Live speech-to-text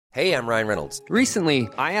Hey, I'm Ryan Reynolds. Recently,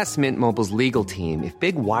 I asked Mint Mobile's legal team if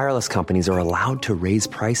big wireless companies are allowed to raise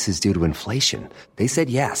prices due to inflation. They said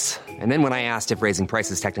yes. And then when I asked if raising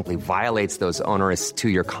prices technically violates those onerous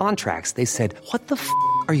two-year contracts, they said, "What the f***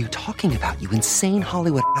 are you talking about, you insane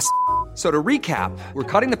Hollywood ass?" So to recap, we're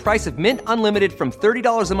cutting the price of Mint Unlimited from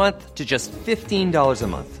 $30 a month to just $15 a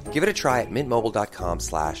month. Give it a try at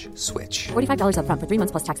mintmobile.com/switch. $45 up front for 3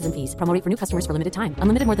 months plus taxes and fees. Promo rate for new customers for limited time.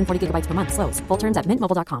 Unlimited more than 40 gigabytes per month. Slows full terms at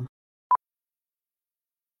mintmobile.com.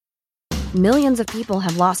 Millions of people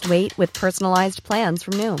have lost weight with personalized plans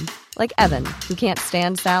from Noom. Like Evan, who can't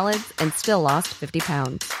stand salads and still lost 50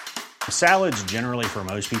 pounds. Salads generally for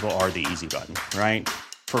most people are the easy button, right?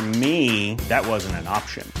 For me, that wasn't an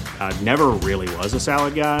option. I never really was a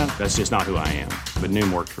salad guy. That's just not who I am. But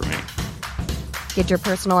Noom worked for me. Get your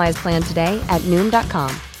personalized plan today at Noom.com.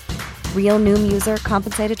 Real Noom user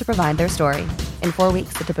compensated to provide their story. In 4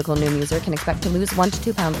 weeks, the typical Noom user can expect to lose 1 to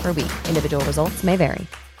 2 pounds per week. Individual results may vary.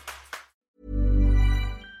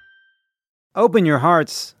 Open your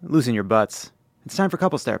hearts, loosen your butts. It's time for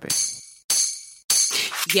couples therapy.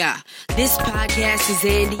 Yeah, this podcast is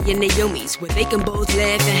Andy and Naomi's, where they can both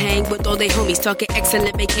laugh and hang with all their homies, talking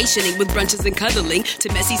excellent vacationing with brunches and cuddling, to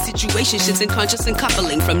messy situationships and conscious and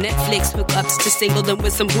coupling, from Netflix hookups to singledom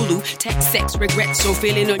with some Hulu, text, sex, regrets, or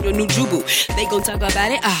feeling on your new jubu. They gon' talk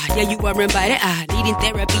about it, yeah, you are invited, needing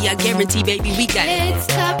therapy, I guarantee, baby, we got it. It's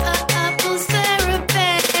couples therapy.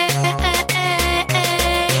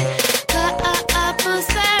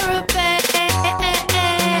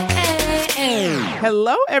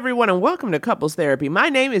 Hello, everyone, and welcome to Couples Therapy. My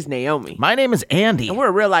name is Naomi. My name is Andy. And we're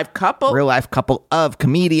a real-life couple. Real-life couple of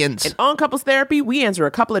comedians. And on Couples Therapy, we answer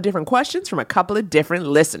a couple of different questions from a couple of different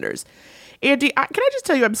listeners. Andy, can I just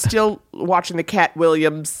tell you, I'm still watching the Cat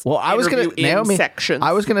Williams sections.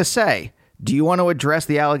 I was going to say, do you want to address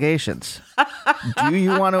the allegations? Do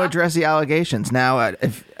you want to address the allegations? Now,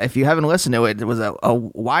 if you haven't listened to it, it was a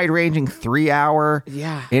wide-ranging 3-hour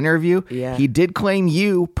interview. Yeah. He did claim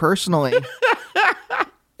you personally.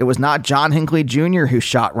 It was not John Hinckley Jr. who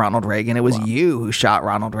shot Ronald Reagan. It was you who shot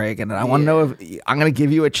Ronald Reagan. And I want to know if I'm going to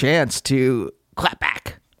give you a chance to clap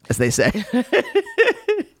back, as they say.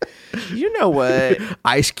 You know what?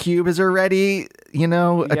 Ice Cube has already,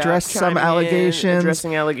 addressed some allegations.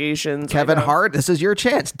 Addressing allegations. Kevin Hart, this is your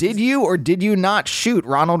chance. Did you or did you not shoot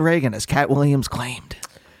Ronald Reagan, as Cat Williams claimed?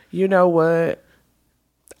 You know what?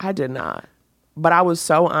 I did not. But I was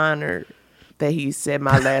so honored that he said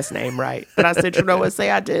my last name right. And I said, you know what?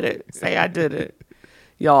 Say I did it. Say I did it.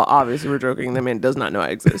 Y'all obviously were joking. The man does not know I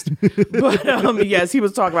exist. But yes, he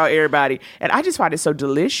was talking about everybody. And I just find it so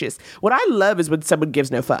delicious. What I love is when someone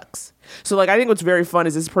gives no fucks. So I think what's very fun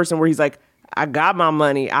is this person where he's like, I got my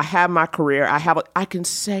money. I have my career. I can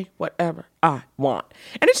say whatever I want.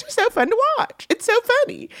 And it's just so fun to watch. It's so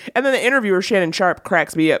funny. And then the interviewer, Shannon Sharp,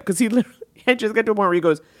 cracks me up because he literally just got to a point where he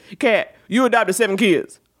goes, Kat, you adopted 7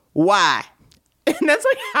 kids. Why? And that's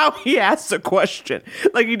how he asks a question.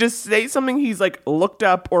 He just says something he's looked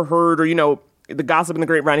up or heard or, the gossip in the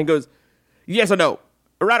grapevine. He goes, yes or no,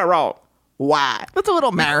 right or wrong. Why? That's a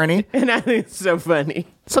little Marin-y. And I think it's so funny.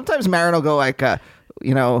 Sometimes Marin will go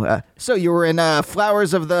so you were in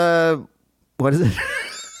Flowers of the, what is it?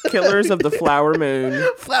 Killers of the Flower Moon.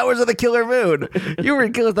 Flowers of the Killer Moon. You were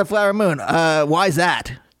in Killers of the Flower Moon. Why is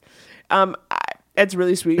that? It's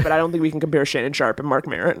really sweet, but I don't think we can compare Shannon Sharp and Mark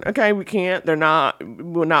Maron. Okay, we can't.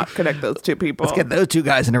 We'll not connect those two people. Let's get those two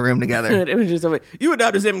guys in a room together. It was just you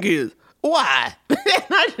adopted 7 kids. Why?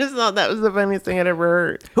 I just thought that was the funniest thing I'd ever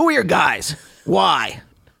heard. Who are your guys? Why?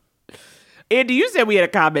 Andy, you said we had a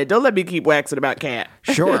comment. Don't let me keep waxing about Cat.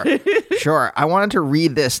 Sure. I wanted to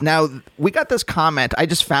read this. Now, we got this comment. I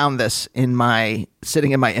just found this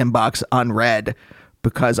sitting in my inbox unread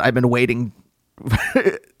because I've been waiting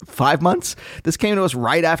 5 months. This came to us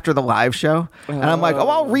right after the live show. And I'm like,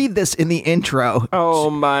 I'll read this in the intro. Oh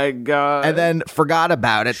my God. And then forgot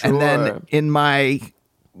about it. Sure. And then in my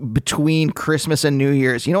between Christmas and New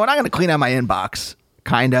Year's, you know what? I'm going to clean out my inbox.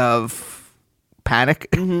 Kind of panic.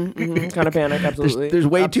 Kind of panic. Absolutely. There's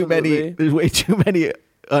way too many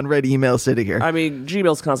unread emails sitting here. I mean,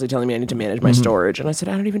 Gmail's constantly telling me I need to manage my storage. And I said,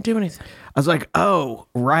 I don't even do anything. I was like, oh,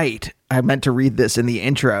 right. I meant to read this in the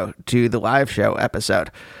intro to the live show episode,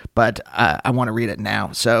 but I want to read it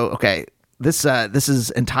now. So, okay, this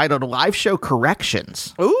is entitled Live Show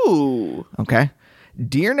Corrections. Ooh. Okay.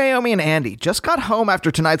 Dear Naomi and Andy, just got home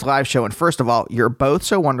after tonight's live show, and first of all, you're both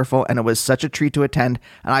so wonderful, and it was such a treat to attend,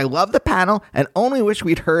 and I love the panel, and only wish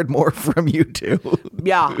we'd heard more from you two.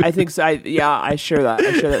 Yeah, I think so. I share that.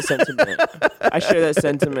 I share that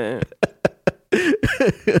sentiment.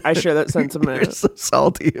 I share that sentiment. You're so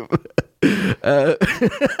salty.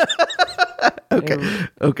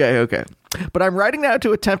 Okay. But I'm writing now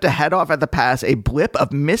to attempt to head off at the pass a blip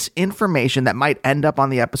of misinformation that might end up on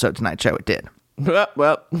the episode tonight show. It did.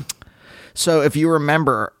 Well. So if you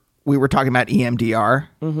remember, we were talking about EMDR,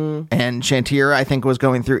 and Shantira, I think, was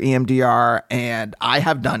going through EMDR, and I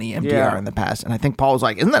have done EMDR in the past. And I think Paul was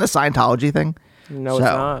like, isn't that a Scientology thing? No, it's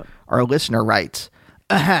not. Our listener writes,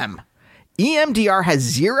 ahem. EMDR has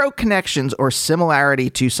zero connections or similarity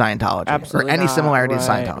to Scientology. Absolutely or any not. similarity to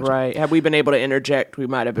Right, Scientology. Right. Had we been able to interject, we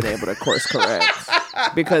might have been able to course correct.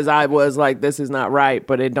 Because I was like, this is not right,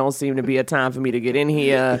 but it don't seem to be a time for me to get in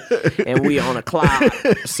here, and we on a clock.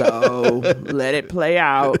 So let it play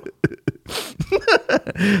out.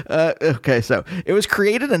 Okay, so it was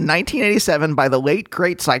created in 1987 by the late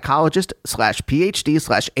great psychologist / PhD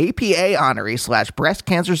 / APA honoree / breast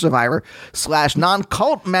cancer survivor /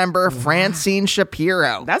 non-cult member Francine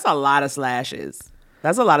Shapiro. That's a lot of slashes.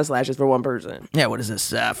 That's a lot of slashes for one person. Yeah, what is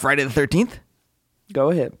this? Friday the 13th? Go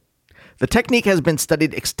ahead. The technique has been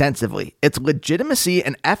studied extensively. Its legitimacy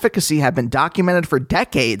and efficacy have been documented for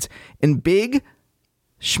decades in big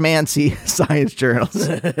schmancy science journals.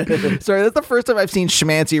 Sorry, that's the first time I've seen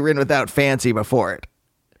schmancy written without fancy before it.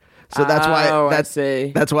 So that's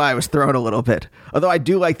that's why I was thrown a little bit. Although I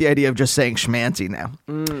do like the idea of just saying schmancy now.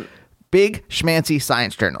 Big schmancy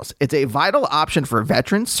science journals. It's a vital option for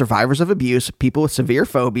veterans, survivors of abuse, people with severe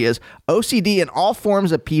phobias, OCD, and all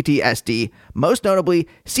forms of PTSD, most notably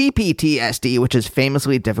CPTSD, which is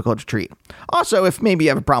famously difficult to treat. Also, if maybe you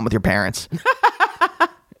have a problem with your parents,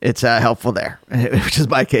 it's helpful there, which is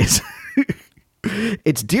my case.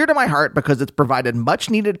 It's dear to my heart because it's provided much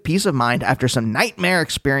needed peace of mind after some nightmare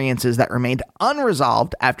experiences that remained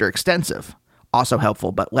unresolved after extensive, also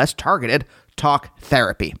helpful but less targeted, talk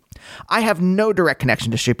therapy. I have no direct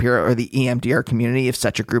connection to Shapiro or the EMDR community if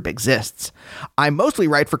such a group exists. I mostly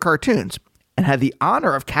write for cartoons and had the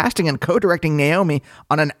honor of casting and co-directing Naomi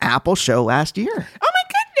on an Apple show last year. Oh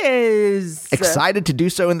my goodness. Excited to do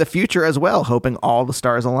so in the future as well, hoping all the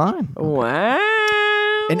stars align. Wow.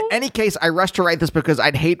 In any case, I rushed to write this because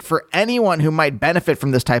I'd hate for anyone who might benefit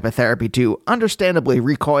from this type of therapy to understandably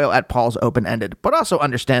recoil at Paul's open-ended, but also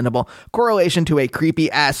understandable, correlation to a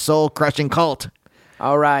creepy-ass soul-crushing cult.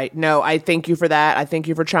 All right. No, I thank you for that. I thank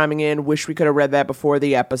you for chiming in. Wish we could have read that before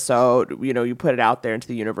the episode. You know, you put it out there into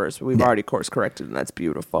the universe. But we've already course corrected, and that's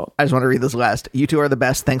beautiful. I just want to read this last. You two are the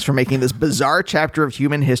best. Thanks for making this bizarre chapter of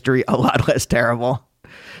human history a lot less terrible.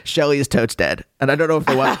 Shelley is totes dead. And I don't know if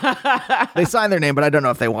they want they signed their name, but I don't know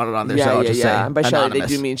if they want it on there. So I'll just say And by Shelley, anonymous.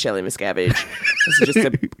 they do mean Shelley Miscavige. This is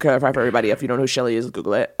just to clarify for everybody. If you don't know who Shelley is,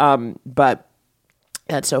 Google it. But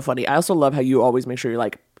that's so funny. I also love how you always make sure you're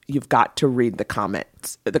like, you've got to read the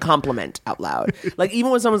comments, the compliment out loud. Like,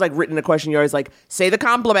 even when someone's like written a question, you're always like, say the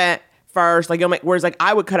compliment first. Like, you'll make, whereas like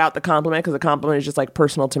I would cut out the compliment because the compliment is just like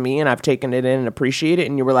personal to me and I've taken it in and appreciate it.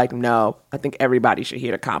 And you were like, no, I think everybody should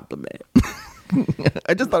hear the compliment.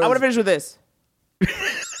 I just thought I would have finished with this.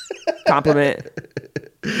 Compliment.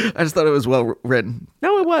 I just thought it was well written.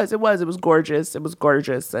 No, it was gorgeous. It was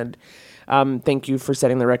gorgeous. And thank you for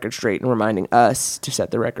setting the record straight and reminding us to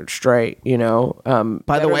set the record straight, you know.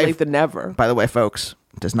 By the way, late than never. By the way, folks,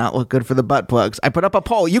 it does not look good for the butt plugs. I put up a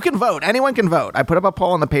poll. You can vote. Anyone can vote. I put up a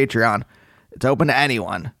poll on the Patreon. It's open to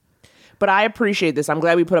anyone. But I appreciate this. I'm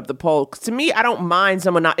glad we put up the poll. 'Cause to me, I don't mind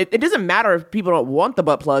someone not. It doesn't matter if people don't want the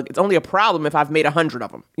butt plug. It's only a problem if I've made 100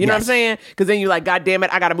 of them. You know what I'm saying? Because then you're like, God damn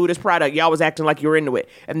it, I got to move this product. Y'all was acting like you were into it.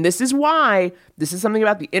 And this is why, this is something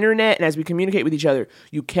about the internet and as we communicate with each other,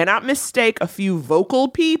 you cannot mistake a few vocal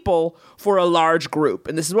people for a large group.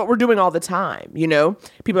 And this is what we're doing all the time. You know,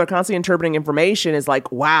 people are constantly interpreting information as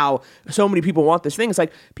like, wow, so many people want this thing. It's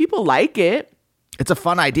like, people like it. It's a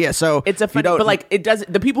fun idea. So it's a fun, but like it does.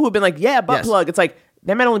 The people who've been like, yeah, butt plug. It's like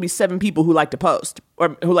there might only be 7 people who like to post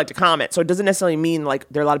or who like to comment. So it doesn't necessarily mean like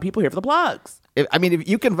there are a lot of people here for the plugs. If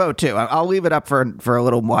you can vote too. I'll leave it up for a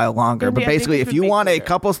little while longer. But basically, if you want a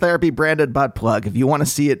couples therapy branded butt plug, if you want to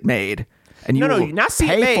see it made, and you not see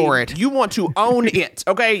pay it made, for it, you want to own it.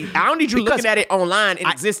 Okay, I don't need you looking at it online in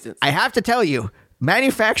existence. I have to tell you,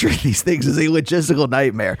 manufacturing these things is a logistical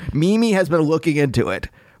nightmare. Mimi has been looking into it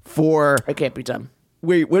for. It can't be done.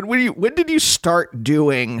 Wait, when did you start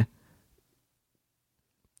doing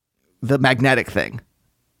the magnetic thing?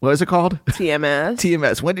 What was it called? TMS.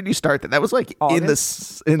 TMS. When did you start that? That was like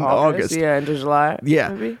August. in August. Yeah, into July. Yeah.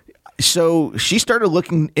 Maybe. So she started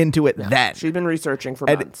looking into it then. She's been researching for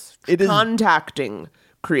months. It is contacting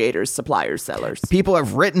creators, suppliers, sellers. People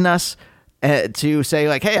have written us to say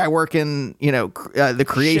like, hey, I work in, the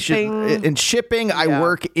creation in shipping. Yeah. I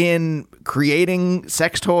work in creating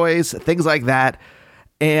sex toys, things like that.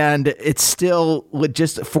 And it's still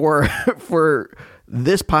for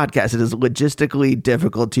this podcast, it is logistically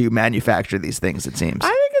difficult to manufacture these things, it seems. I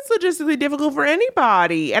think it's logistically difficult for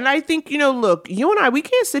anybody. And I think, look, you and I, we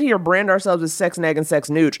can't sit here brand ourselves as sex neg and sex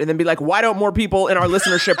nooch and then be like, why don't more people in our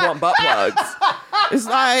listenership want butt plugs? It's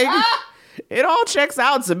like, it all checks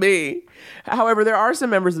out to me. However, there are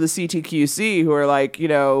some members of the CTQC who are like,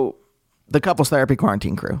 the couples therapy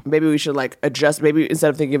quarantine crew. maybe we should like adjust. Maybe instead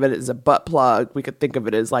of thinking of it as a butt plug, we could think of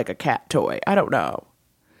it as like a cat toy. I don't know.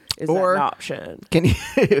 Is that an option? Can you?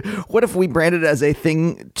 What if we branded it as a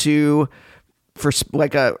thing to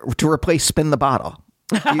replace spin the bottle?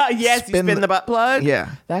 Yes, you spin the butt plug. Yeah,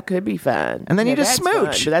 that could be fun. And then you just that's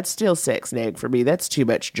smooch. Fun, but that's still sex neg for me. That's too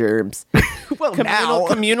much germs. Well, now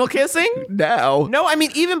communal kissing. No, I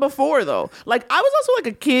mean even before though. Like I was also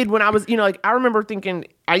like a kid when I was, I remember thinking.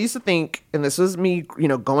 I used to think, and this was me,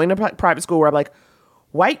 going to private school where I'm like,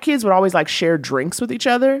 white kids would always like share drinks with each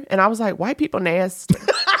other, and I was like, white people nasty.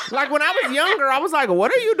 Like when I was younger, I was like,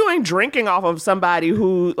 what are you doing drinking off of somebody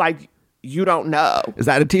who like you don't know? Is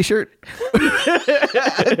that a t-shirt?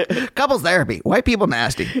 Couples therapy. White people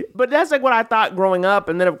nasty. But that's like what I thought growing up.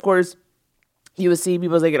 And then of course you would see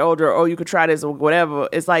people as they get older, oh, you could try this or whatever.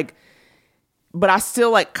 It's like, but I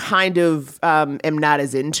still like kind of am not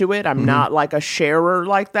as into it. I'm not like a sharer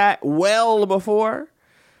like that well before,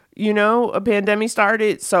 a pandemic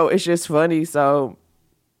started. So it's just funny. So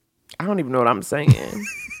I don't even know what I'm saying.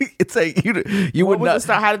 It's a you would not.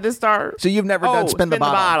 How did this start? So you've never done spin the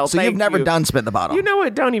bottle. So you've never done spin the bottle. You know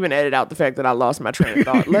what? Don't even edit out the fact that I lost my train of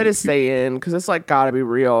thought. Let it stay in because it's like gotta be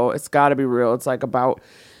real. It's gotta be real. It's like about.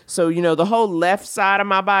 So the whole left side of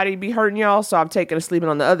my body be hurting y'all. So I've taken to sleeping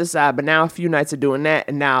on the other side. But now a few nights of doing that,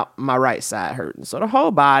 and now my right side hurting. So the whole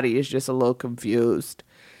body is just a little confused.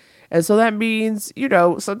 And so that means,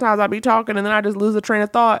 sometimes I'll be talking and then I just lose a train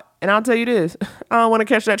of thought. And I'll tell you this, I don't want to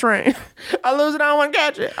catch that train. I lose it, I don't want to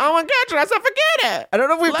catch it. I don't want to catch it. I said, forget it. I don't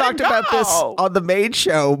know if we've talked about this on the main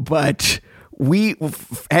show, but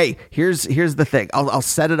hey, here's the thing. I'll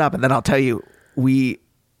set it up and then I'll tell you, I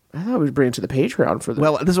thought we was bringing it to the Patreon for this.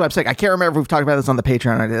 Well, this is what I'm saying. I can't remember if we've talked about this on the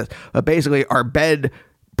Patreon or this, but basically our bed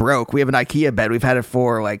broke. We have an IKEA bed. We've had it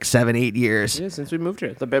for like 7-8 years. Yeah, since we moved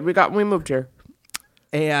here. The bed we got when we moved here.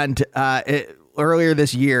 And earlier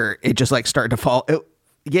this year, it just like started to fall. It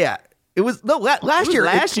was last year.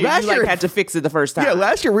 Last year, you like had to fix it the first time. Yeah,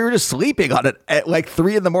 last year we were just sleeping on it at like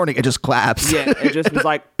 3 a.m. It just collapsed. Yeah, it just was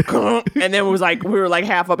like, and then it was like we were like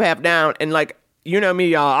half up, half down, and like me,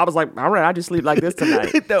 y'all. I was like, all right, I just sleep like this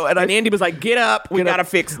tonight. No, and Andy was like, get up, we gotta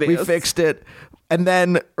fix this. We fixed it, and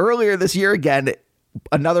then earlier this year again,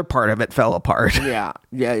 another part of it fell apart. Yeah.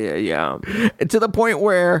 And to the point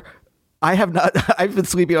where I've been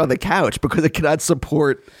sleeping on the couch because it cannot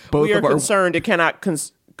support both we are of our. Concerned it cannot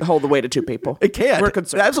hold the weight of two people. It can't. We're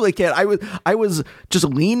concerned. It absolutely can't. I was just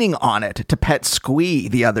leaning on it to pet Squee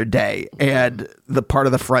the other day, and the part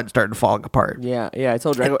of the front started falling apart. Yeah. I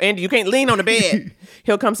told you. I go, Andy, you can't lean on the bed.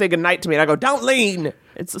 He'll come say goodnight to me, and I go, don't lean.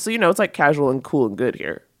 It's it's like casual and cool and good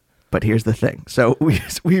here. But here's the thing. So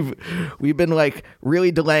we've been like really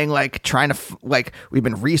delaying, like trying to we've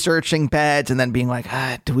been researching beds and then being like,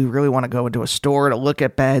 do we really want to go into a store to look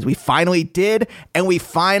at beds? We finally did, and we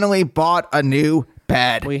finally bought a new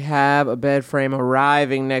bed. We have a bed frame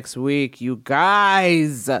arriving next week, you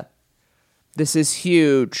guys. This is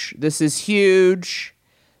huge.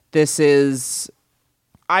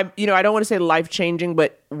 I don't want to say life-changing,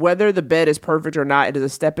 but whether the bed is perfect or not, it is a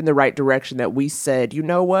step in the right direction that we said, you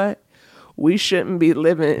know what? We shouldn't be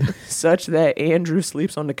living such that Andrew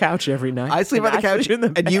sleeps on the couch every night. I sleep on the couch,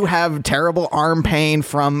 and you have terrible arm pain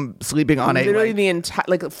from sleeping on it. Literally the entire,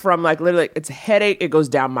 literally, it's a headache. It goes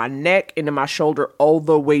down my neck, into my shoulder, all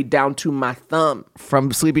the way down to my thumb.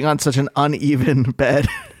 From sleeping on such an uneven bed.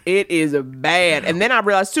 It is bad. And then I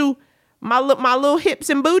realized, too, my little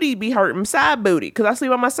hips and booty be hurting, side booty, because I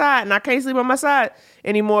sleep on my side, and I can't sleep on my side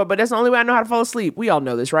anymore, but that's the only way I know how to fall asleep. We all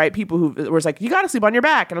know this, right? People where it's like, you got to sleep on your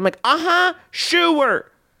back. And I'm like,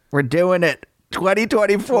 sure. We're doing it.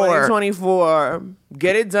 2024.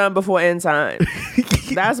 Get it done before end time.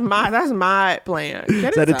 That's my plan.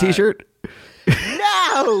 Is that a t-shirt?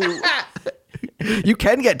 No. You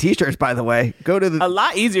can get t-shirts, by the way. A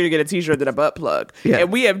lot easier to get a t-shirt than a butt plug. Yeah.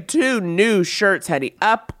 And we have 2 new shirts, honey.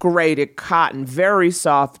 Upgraded cotton, very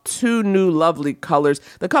soft, 2 new lovely colors.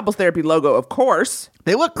 The Couples Therapy logo, of course.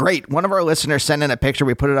 They look great. One of our listeners sent in a picture.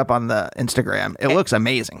 We put it up on the Instagram. It looks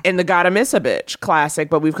amazing. And the Gotta Miss a Bitch classic,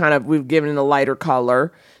 but we've given it a lighter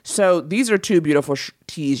color. So these are two beautiful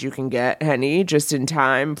teas you can get, Henny, just in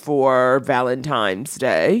time for Valentine's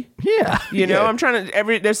Day. Yeah. You know, I'm trying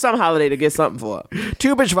to, there's some holiday to get something for.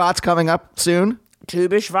 Tu B'Shvat's coming up soon. Tu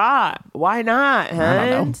B'Shvat. Why not, huh? I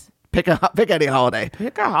don't know. Pick any holiday.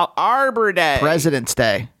 Pick a Arbor Day. President's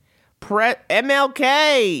Day.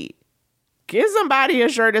 MLK. Give somebody a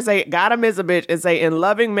shirt and say, got him as a bitch, and say, in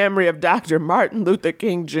loving memory of Dr. Martin Luther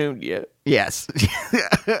King Jr. Yes.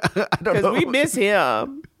 Because we miss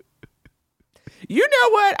him. You know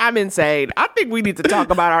what? I'm insane. I think we need to talk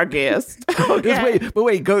about our guest. Okay.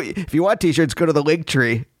 Wait, go. If you want t-shirts, go to the link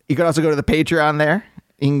tree. You can also go to the Patreon there.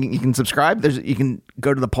 You can subscribe. You can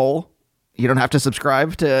go to the poll. You don't have to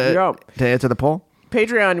subscribe to answer the poll.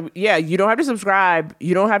 Patreon, yeah, you don't have to subscribe.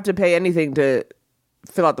 You don't have to pay anything to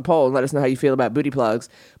fill out the poll and let us know how you feel about booty plugs.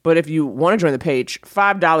 But if you want to join the page,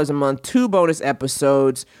 $5 a month, 2 bonus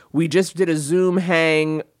episodes. We just did a Zoom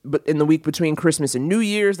hang in the week between Christmas and New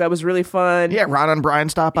Year's. That was really fun. Yeah, Rana and Brian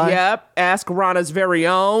stopped by. Yep. Ask Rana's very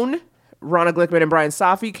own. Rana Glickman and Brian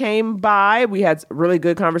Safi came by. We had a really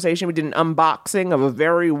good conversation. We did an unboxing of a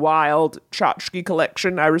very wild tchotchke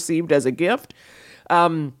collection I received as a gift.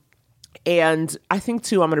 And I think,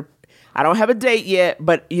 too, I don't have a date yet,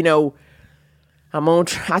 but, you know, I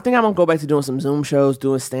think I'm going to go back to doing some Zoom shows,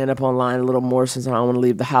 doing stand-up online a little more since I don't want to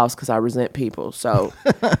leave the house because I resent people. So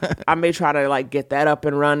I may try to, like, get that up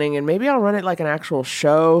and running, and maybe I'll run it like an actual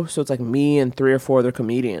show. So it's like me and 3 or 4 other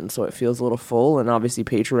comedians, so it feels a little full. And obviously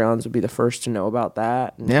Patreons would be the first to know about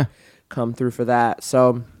that and come through for that.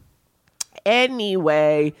 So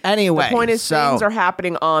Anyway, the point is things are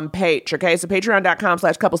happening on Patreon. Okay, so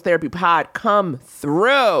patreon.com/couplestherapypod. Come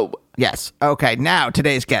through. Yes. Okay. Now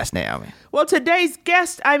today's guest, Naomi. Well, today's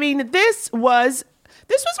guest, I mean, this was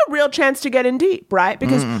a real chance to get in deep, right?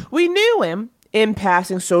 Because we knew him in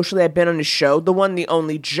passing socially. I've been on his show, the one, the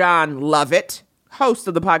only Jon Lovett, host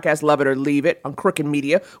of the podcast Love It or Leave It on Crooked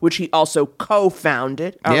Media, which he also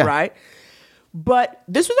co-founded. All right. But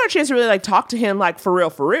this was our chance to really like talk to him like for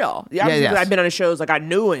real. I've been on his shows, like I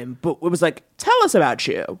knew him, but it was like, tell us about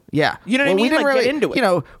you. Yeah. You know what I mean? We didn't like really, get into it. You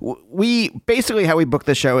know, we basically how we book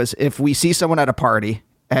the show is if we see someone at a party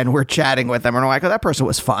and we're chatting with them and we're like, oh, that person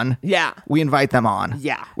was fun. Yeah. We invite them on.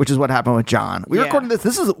 Yeah. Which is what happened with John. We recorded this.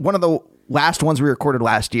 This is one of the last ones we recorded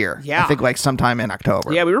last year. Yeah. I think like sometime in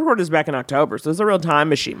October. Yeah, we recorded this back in October. So it's a real time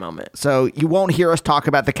machine moment. So you won't hear us talk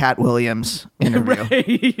about the Cat Williams interview.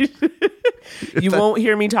 Right. You won't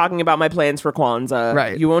hear me talking about my plans for Kwanzaa.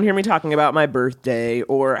 Right. You won't hear me talking about my birthday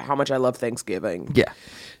or how much I love Thanksgiving. Yeah.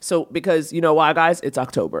 So, because you know why, guys? It's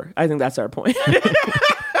October. I think that's our point.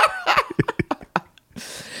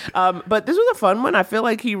 But this was a fun one. I feel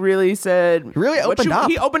like he really said... Really opened up.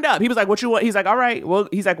 He opened up. He was like, what you want? He's like, all right. Well,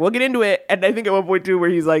 he's like, we'll get into it. And I think at one point, too, where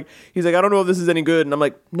he's like, I don't know if this is any good. And I'm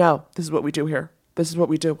like, no, this is what we do here. This is what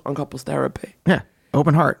we do on Couples Therapy. Yeah.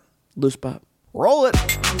 Open heart. Loose butt. Roll it.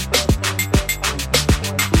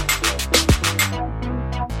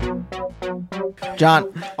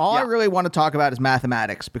 John, all I really want to talk about is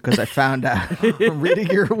mathematics because I found out from reading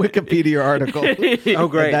your Wikipedia article. Oh,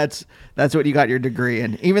 great. That's what you got your degree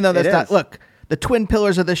in. Even though that's not, look, the twin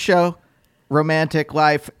pillars of this show, romantic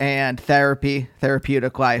life and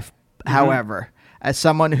therapeutic life. Mm-hmm. However, as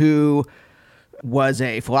someone who was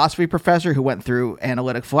a philosophy professor who went through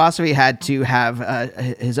analytic philosophy, had to have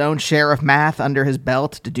his own share of math under his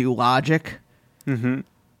belt to do logic. Mm-hmm.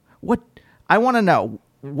 What I want to know,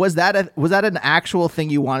 was that an actual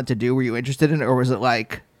thing you wanted to do? Were you interested in it, or was it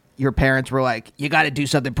like your parents were like, you got to do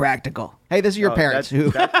something practical? Hey, this is your parents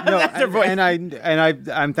no,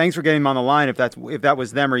 I'm thanks for getting them on the line. If that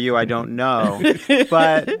was them or you, I don't know.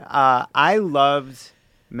 But I loved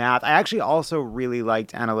math. I actually also really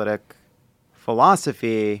liked analytic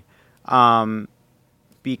philosophy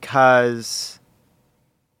because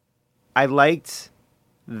I liked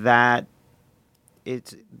that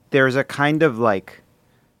there's a kind of like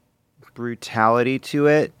brutality to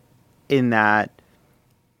it in that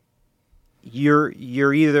you're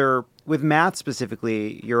either, with math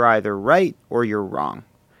specifically, you're either right or you're wrong.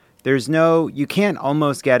 You can't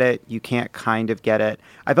almost get it, you can't kind of get it.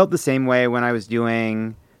 I felt the same way when I was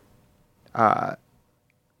doing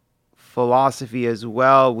philosophy as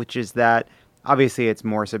well, which is that obviously it's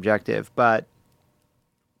more subjective, but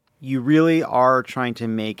you really are trying to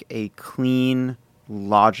make a clean,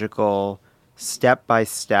 logical,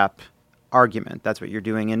 step-by-step argument. That's what you're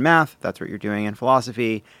doing in math. That's what you're doing in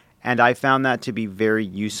philosophy. And I found that to be very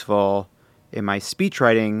useful in my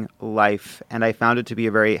speechwriting life. And I found it to be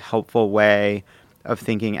a very helpful way of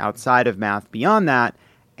thinking outside of math beyond that.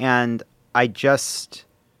 And I just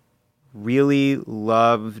really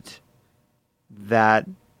loved that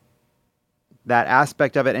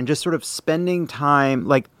aspect of it, and just sort of spending time.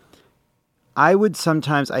 Like, I would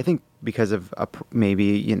sometimes, I think, because of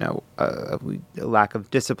maybe a lack of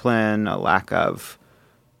discipline, a lack of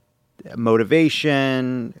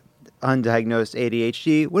motivation, undiagnosed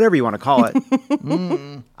ADHD, whatever you want to call it.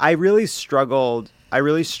 I really struggled,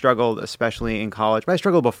 especially in college. But I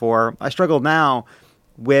struggled before. I struggle now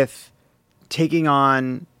with taking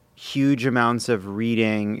on huge amounts of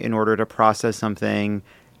reading in order to process something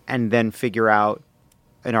and then figure out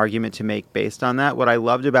an argument to make based on that. What I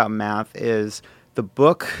loved about math is the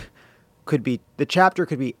chapter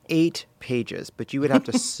could be 8 pages, but you would have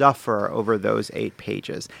to suffer over those 8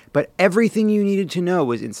 pages. But everything you needed to know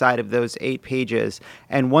was inside of those 8 pages.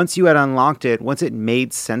 And once you had unlocked it, once it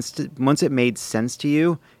made sense to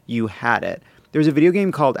you, you had it. There's a video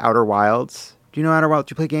game called Outer Wilds. Do you know Outer Wilds?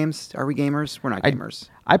 Do you play games? Are we gamers? We're not gamers.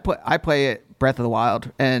 I play it Breath of the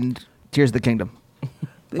Wild and Tears of the Kingdom.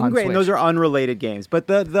 Great, and those are unrelated games. But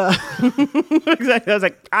the exactly. I was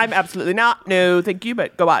like, I'm absolutely not. No, thank you.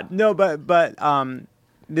 But go on. No, but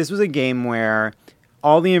this was a game where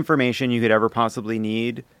all the information you could ever possibly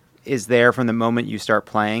need is there from the moment you start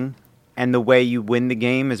playing. And the way you win the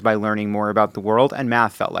game is by learning more about the world. And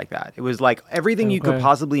math felt like that. It was like everything you could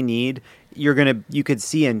possibly need, you could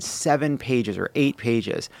see in 7 pages or 8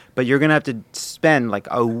 pages. But you're gonna have to spend like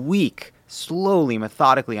a week slowly,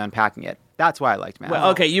 methodically unpacking it. That's why I liked math. Well,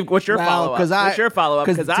 okay, what's your follow-up? What's your follow-up?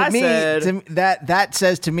 Because I said that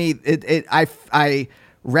says to me, I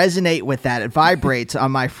resonate with that. It vibrates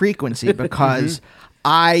on my frequency because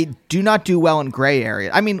I do not do well in gray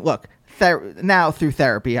areas. I mean, look, now through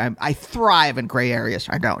therapy, I thrive in gray areas.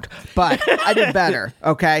 I don't, but I did better.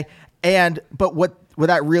 Okay, but what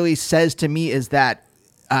that really says to me is that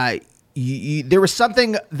there was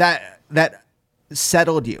something that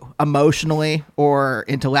settled you emotionally or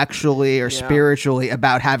intellectually or spiritually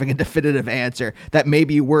about having a definitive answer that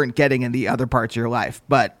maybe you weren't getting in the other parts of your life.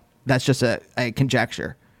 But that's just a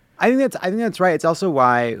conjecture. I think that's right. It's also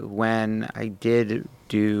why when I did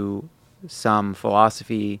do some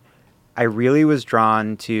philosophy, I really was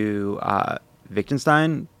drawn to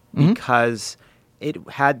Wittgenstein because it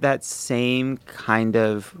had that same kind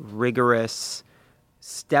of rigorous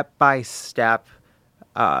step-by-step,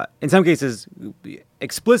 in some cases,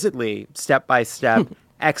 explicitly step-by-step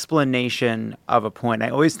explanation of a point. I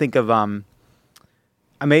always think of,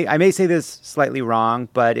 I may say this slightly wrong,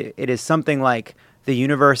 but it is something like the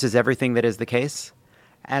universe is everything that is the case.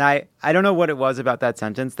 And I don't know what it was about that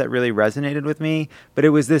sentence that really resonated with me, but it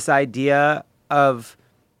was this idea of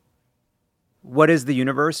what is the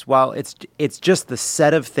universe? Well, it's just the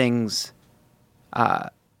set of things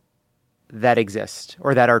that exist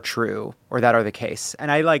or that are true or that are the case. And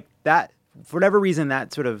I like that, for whatever reason,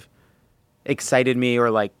 that sort of excited me or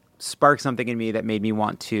like sparked something in me that made me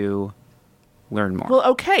want to learn more. Well,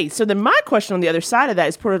 okay. So then my question on the other side of that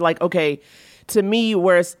is sort of like, okay, to me,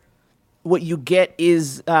 whereas what you get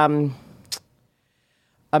is a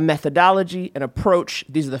methodology, an approach.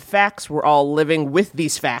 These are the facts. We're all living with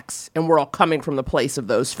these facts and we're all coming from the place of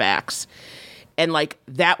those facts. And like,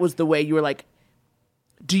 that was the way you were like,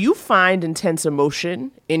 do you find intense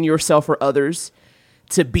emotion in yourself or others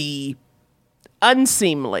to be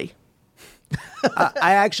unseemly?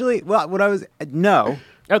 I actually, no.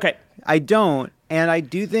 Okay. I don't. And I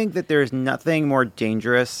do think that there's nothing more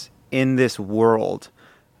dangerous in this world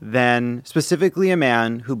than specifically a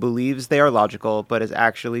man who believes they are logical, but is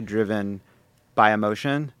actually driven by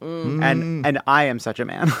emotion. And I am such a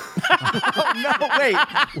man. Oh, no, wait.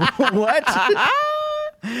 What?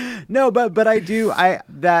 No, but I do. I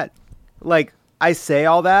say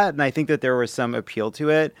all that, and I think that there was some appeal to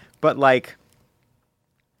it. But like,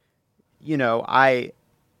 I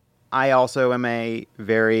also am a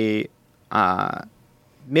very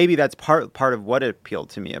maybe that's part of what appealed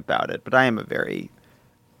to me about it. But I am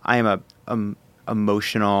a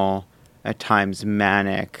emotional, at times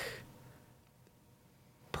manic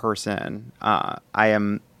person. I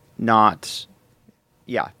am not.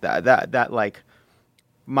 Yeah, that like.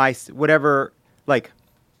 My whatever, like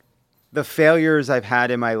the failures I've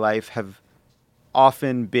had in my life have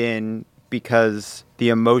often been because the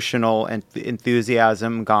emotional and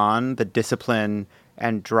enthusiasm gone, the discipline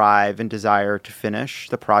and drive and desire to finish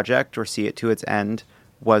the project or see it to its end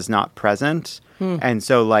was not present. And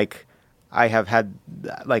so like I have had,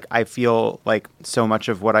 like, I feel like so much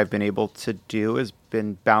of what I've been able to do has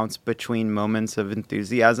been bounce between moments of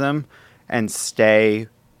enthusiasm and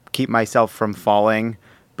keep myself from falling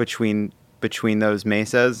between those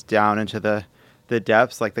mesas down into the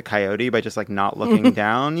depths, like the coyote, by just like not looking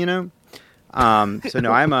down, So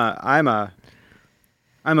no, I'm a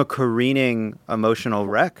I'm a careening emotional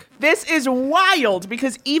wreck. This is wild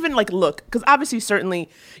because even like, look, because obviously, certainly,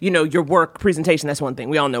 your work presentation, that's one thing.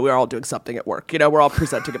 We all know we're all doing something at work. We're all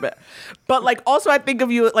presenting a bit. But like, also, I think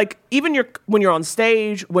of you like even when you're on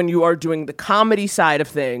stage, when you are doing the comedy side of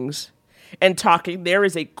things and talking, there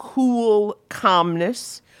is a cool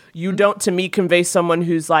calmness. You don't, to me, convey someone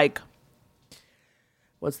who's like,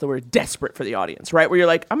 what's the word? Desperate for the audience, right? Where you're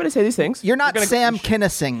like, I'm going to say these things. You're not Sam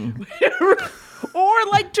Kinison. Or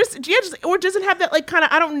like or doesn't have that like kind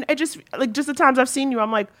of just the times I've seen you,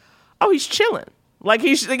 I'm like, oh, he's chilling, like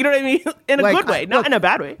he's like, you know what I mean, in a good way, not in a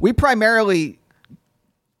bad way. We primarily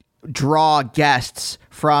draw guests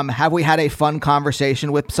from have we had a fun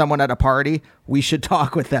conversation with someone at a party? We should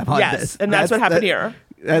talk with them on this. And that's what happened here.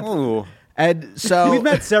 And so we've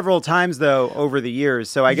met several times though over the years,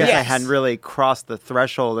 so I guess I hadn't really crossed the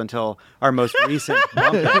threshold until our most recent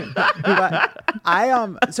bumping. But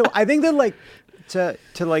so I think that like to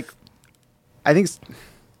like, I feel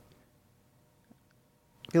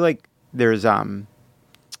like there's I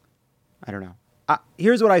don't know.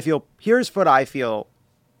 Here's what I feel. Here's what I feel.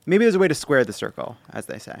 Maybe there's a way to square the circle, as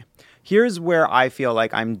they say. Here's where I feel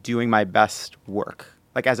like I'm doing my best work,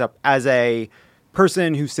 like as a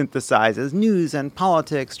person who synthesizes news and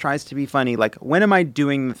politics, tries to be funny. Like, when am I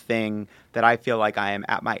doing the thing that I feel like I am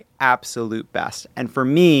at my absolute best? And for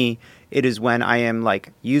me, it is when I am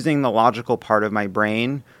like using the logical part of my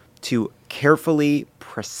brain to carefully,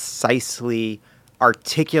 precisely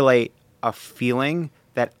articulate a feeling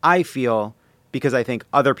that I feel because I think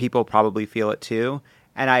other people probably feel it too.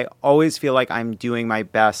 And I always feel like I'm doing my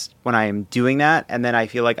best when I am doing that. And then I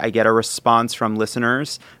feel like I get a response from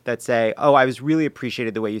listeners that say, oh, I was really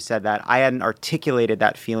appreciated the way you said that. I hadn't articulated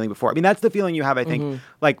that feeling before. I mean, that's the feeling you have, I think,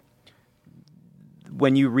 like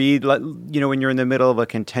when you read, when you're in the middle of a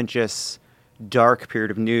contentious, dark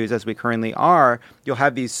period of news, as we currently are, you'll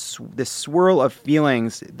have this swirl of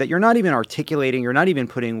feelings that you're not even articulating, you're not even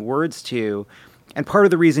putting words to. And part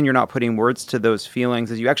of the reason you're not putting words to those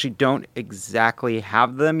feelings is you actually don't exactly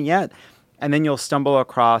have them yet. And then you'll stumble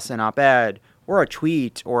across an op-ed or a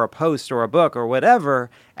tweet or a post or a book or whatever.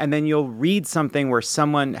 And then you'll read something where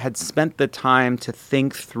someone had spent the time to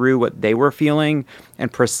think through what they were feeling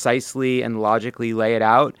and precisely and logically lay it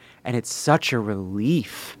out. And it's such a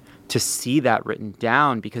relief to see that written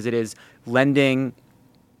down because it is lending,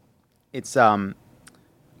 it's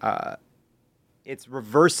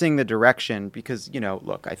reversing the direction because,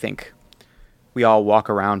 look, I think we all walk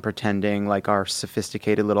around pretending like our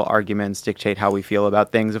sophisticated little arguments dictate how we feel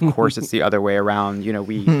about things. Of course, it's the other way around.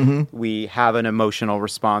 We have an emotional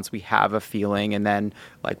response, we have a feeling, and then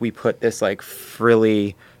like we put this like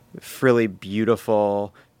frilly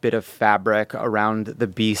beautiful bit of fabric around the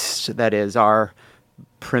beast that is our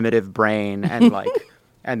primitive brain and like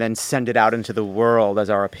and then send it out into the world as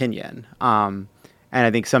our opinion. And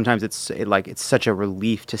I think sometimes it's such a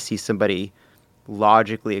relief to see somebody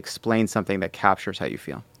logically explain something that captures how you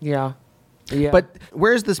feel. Yeah. But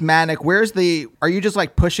where's this manic? Are you just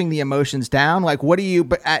like pushing the emotions down? Like, what do you,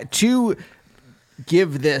 to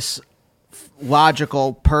give this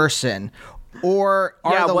logical person, or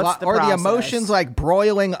are the emotions like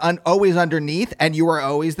broiling always underneath and you are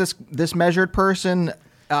always this measured person?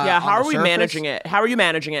 How are we managing it? How are you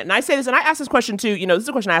managing it? And I say this, and I ask this question too. This is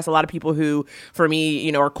a question I ask a lot of people who, for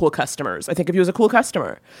me, are cool customers. I think of you as a cool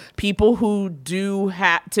customer. People who do,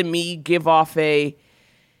 to me, give off a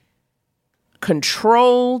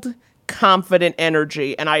controlled, confident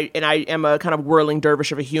energy. And I am a kind of whirling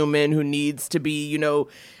dervish of a human who needs to be,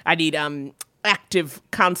 I need active,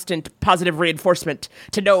 constant, positive reinforcement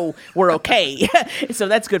to know we're okay. So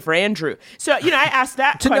that's good for Andrew. So, I asked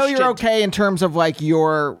that to question. know you're okay in terms of like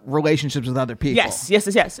your relationships with other people. Yes.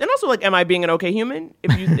 And also, like, am I being an okay human?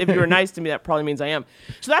 If you're nice to me, that probably means I am.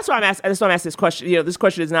 So that's why I'm asking this question. This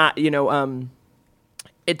question is not,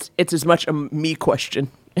 it's as much a me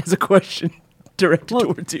question as a question directed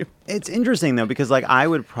towards you. It's interesting though, because like I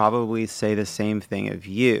would probably say the same thing of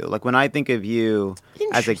you. Like when I think of you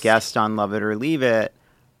as a guest on Love It or Leave It,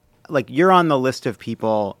 like you're on the list of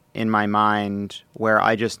people in my mind where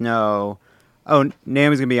I just know, oh,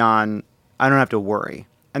 Naomi's gonna be on, I don't have to worry.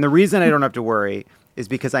 And the reason I don't have to worry is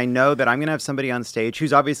because I know that I'm gonna have somebody on stage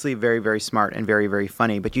who's obviously very, very smart and very, very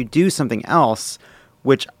funny, but you do something else,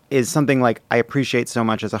 which is something like I appreciate so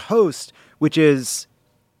much as a host, which is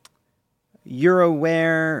you're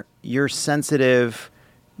aware, you're sensitive,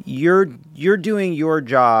 you're doing your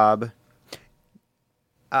job.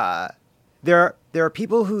 There are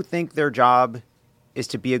people who think their job is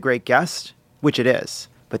to be a great guest, which it is.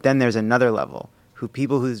 But then there's another level,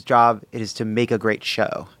 people whose job it is to make a great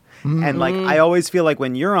show. And like, I always feel like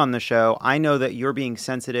when you're on the show, I know that you're being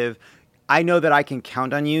sensitive. I know that I can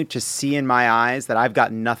count on you to see in my eyes that I've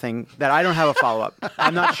got nothing, that I don't have a follow-up.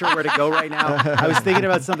 I'm not sure where to go right now. I was thinking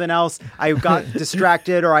about something else. I got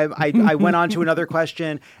distracted, or I went on to another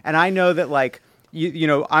question. And I know that like, you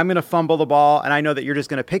know, I'm going to fumble the ball, and I know that you're just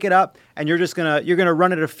going to pick it up, and you're going to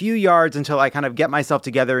run it a few yards until I kind of get myself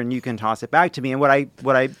together, and you can toss it back to me. And what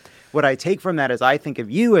I take from that is I think of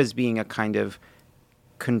you as being a kind of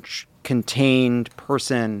contained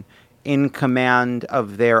person in command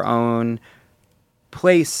of their own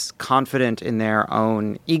place, confident in their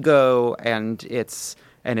own ego and its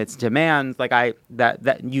demands. Like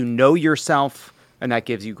that you know yourself, and that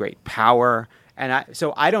gives you great power. And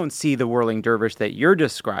so I don't see the whirling dervish that you're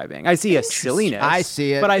describing. I see a silliness. I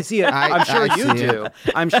see it. But I see it. I'm sure I you see do. it.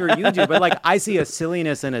 I'm sure you do. But like, I see a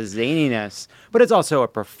silliness and a zaniness, but it's also a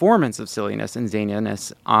performance of silliness and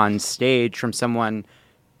zaniness on stage from someone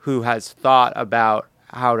who has thought about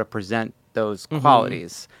how to present those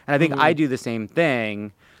qualities. And I think I do the same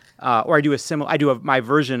thing, or I do my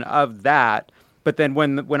version of that. But then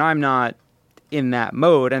when I'm not in that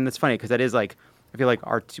mode, and it's funny because that is like, I feel like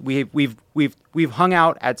we've hung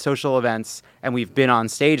out at social events and we've been on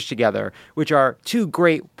stage together, which are two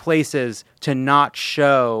great places to not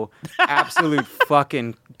show absolute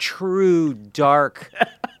fucking true dark,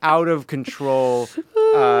 out of control,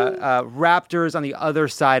 raptors on the other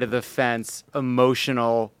side of the fence,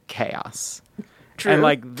 emotional chaos. True. And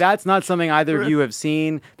like, that's not something either of you have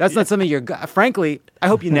seen. That's not something frankly, I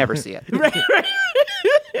hope you never see it. Right.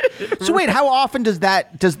 So wait, how often does the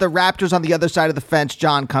raptors on the other side of the fence,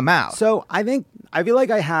 John, come out? So I feel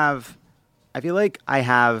like I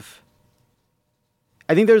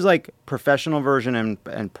think there's like professional version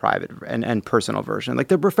and private and personal version. Like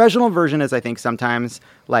the professional version is, I think sometimes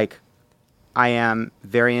like I am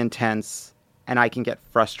very intense and I can get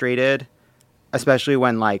frustrated, especially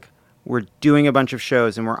when like we're doing a bunch of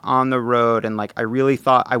shows and we're on the road and like I really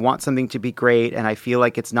thought I want something to be great and I feel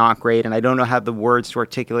like it's not great and I don't know how the words to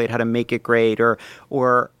articulate how to make it great,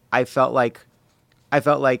 or I felt like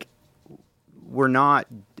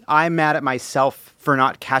I'm mad at myself for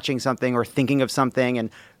not catching something or thinking of something,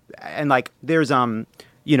 and like there's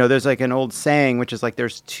there's like an old saying which is like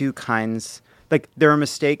there's two kinds, like there are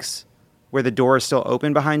mistakes where the door is still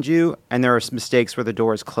open behind you, and there are mistakes where the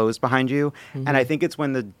door is closed behind you. Mm-hmm. And I think it's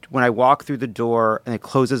when I walk through the door and it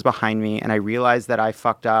closes behind me and I realize that I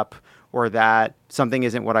fucked up or that something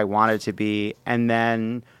isn't what I want it to be. And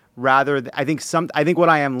then I think what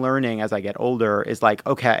I am learning as I get older is like,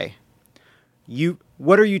 okay,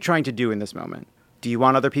 what are you trying to do in this moment? Do you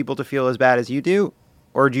want other people to feel as bad as you do?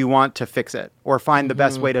 Or do you want to fix it or find the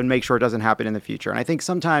best way to make sure it doesn't happen in the future? And I think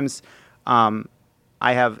sometimes,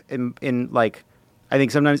 I have I think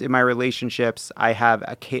sometimes in my relationships, I have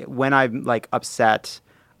when I'm like upset,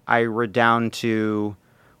 I redound to,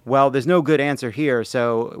 well, there's no good answer here.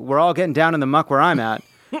 So we're all getting down in the muck where I'm at.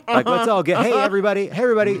 Like, let's all hey, everybody,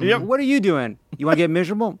 yep. What are you doing? You want to get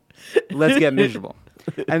miserable? Let's get miserable.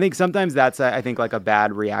 I think sometimes that's, I think like a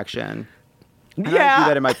bad reaction. And I do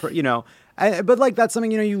that in my, but like, that's something,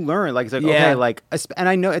 you learn, like, it's like, okay, like, and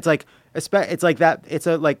I know it's like that,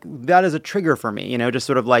 that is a trigger for me, just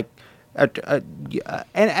sort of like, and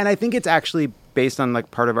I think it's actually based on like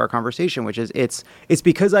part of our conversation, which is it's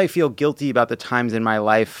because I feel guilty about the times in my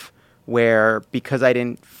life where, because I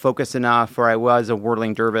didn't focus enough, or I was a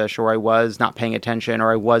whirling dervish, or I was not paying attention,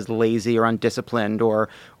 or I was lazy or undisciplined or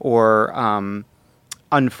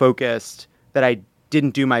unfocused, that I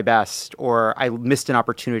didn't do my best, or I missed an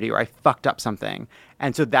opportunity, or I fucked up something.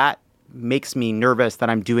 And so that makes me nervous that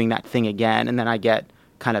I'm doing that thing again. And then I get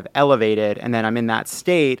kind of elevated, and then I'm in that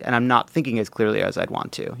state and I'm not thinking as clearly as I'd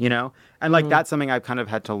want to, And like, that's something I've kind of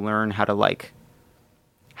had to learn how to like,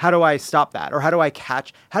 how do I stop that? Or how do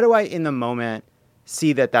I in the moment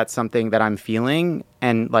see that that's something that I'm feeling,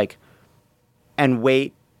 and like, and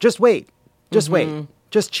wait, just wait,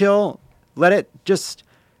 just chill, let it just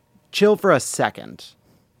chill for a second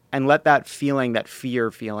and let that feeling, that fear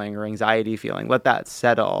feeling or anxiety feeling, let that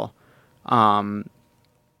settle. And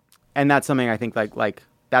that's something I think like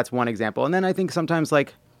that's one example. And then I think sometimes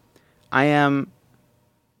like I'm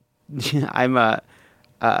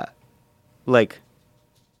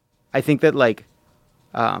I think that like,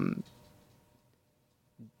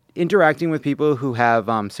 interacting with people who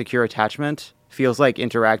have, secure attachment feels like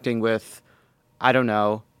interacting with, I don't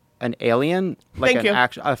know, an alien, like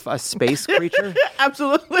a space creature.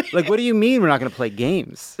 Absolutely. Like, what do you mean we're not going to play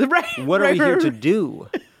games? Right. What are we here to do?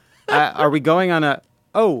 Are we going on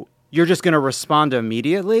you're just going to respond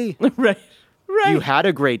immediately? Right. You had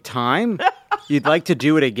a great time? You'd like to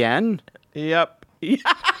do it again? Yep.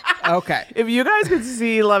 Okay. If you guys could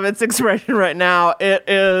see Lovett's expression right now, it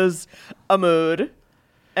is a mood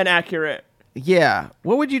and accurate. Yeah.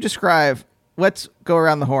 What would you describe? Let's go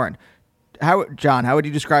around the horn. John, how would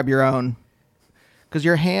you describe your own? Because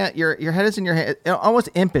your head is in your hand, almost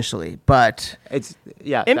impishly, but It's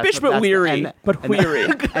Impish but weary, but weary.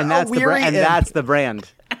 and that's the weary and imp. that's the brand.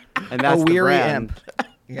 And that's a the weary brand. imp.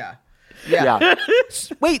 Yeah. Yeah.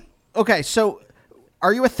 Wait. Okay. So,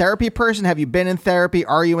 are you a therapy person? Have you been in therapy?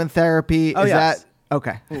 Are you in therapy? Oh, Is yes. that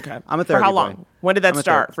okay? Okay. I'm a For therapy how long? boy. When did that I'm a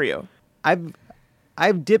start therapist. for you?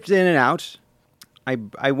 I've dipped in and out.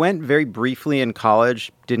 I went very briefly in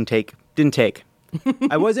college. Didn't take.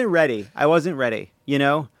 I wasn't ready. You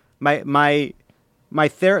know, the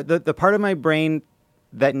part of my brain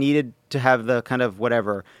that needed to have the kind of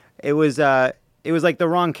whatever, it was like the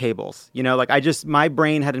wrong cables. You know, like my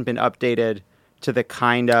brain hadn't been updated to the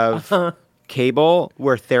kind of cable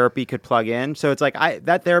where therapy could plug in. So it's like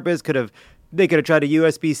that therapist they could have tried a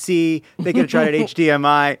USB-C. They could have tried an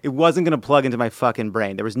HDMI. It wasn't going to plug into my fucking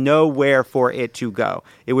brain. There was nowhere for it to go.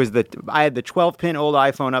 I had the 12-pin old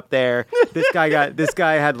iPhone up there. This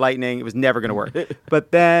guy had lightning. It was never going to work.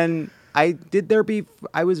 But then I did therapy.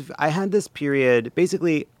 I had this period.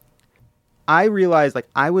 Basically, I realized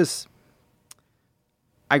I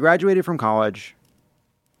graduated from college.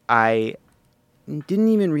 I didn't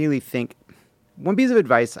even really think. One piece of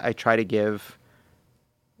advice I try to give,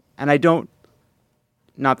 and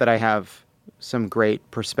not that I have some great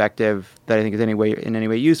perspective that I think is in any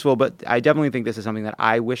way useful, but I definitely think this is something that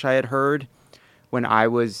I wish I had heard when I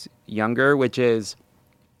was younger, which is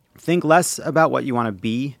think less about what you want to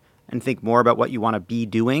be and think more about what you want to be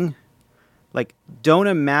doing. Like, don't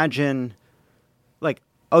imagine, like,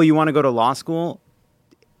 oh, you want to go to law school?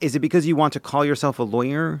 Is it because you want to call yourself a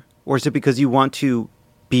lawyer? Or is it because you want to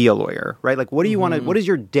be a lawyer, right? Like, what do you want to, what is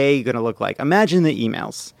your day going to look like? Imagine the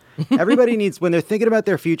emails. Everybody needs, when they're thinking about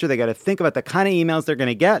their future, they got to think about the kind of emails they're going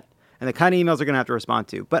to get and the kind of emails they're going to have to respond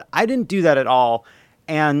to. But I didn't do that at all.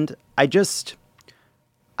 And I think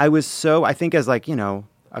as like, you know,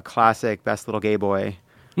 a classic best little gay boy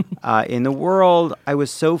in the world, I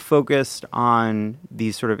was so focused on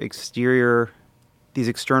these sort of external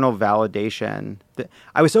validation.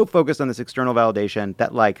 I was so focused on this external validation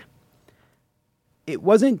that, like, it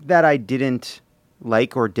wasn't that I didn't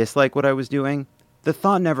like or dislike what I was doing. The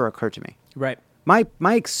thought never occurred to me. Right. My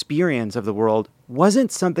experience of the world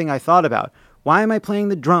wasn't something I thought about. Why am I playing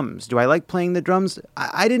the drums? Do I like playing the drums?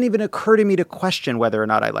 I didn't even occur to me to question whether or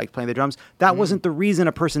not I liked playing the drums. That wasn't the reason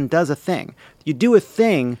a person does a thing. You do a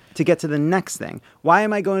thing to get to the next thing. Why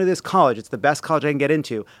am I going to this college? It's the best college I can get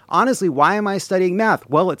into. Honestly, why am I studying math?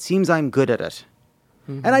 Well, it seems I'm good at it.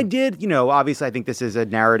 Mm-hmm. And I did, you know, obviously I think this is a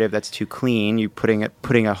narrative that's too clean. You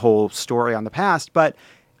putting a whole story on the past. But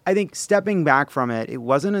I think stepping back from it, it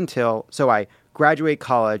wasn't until, so I graduate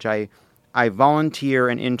college, I volunteer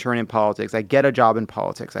and intern in politics. I get a job in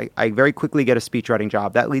politics. I very quickly get a speechwriting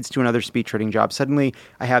job. That leads to another speechwriting job. Suddenly,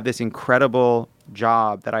 I have this incredible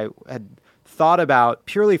job that I had thought about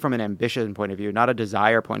purely from an ambition point of view, not a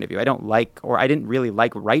desire point of view. I didn't really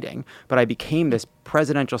like writing, but I became this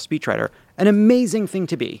presidential speechwriter. An amazing thing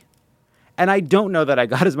to be. And I don't know that I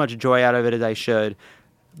got as much joy out of it as I should,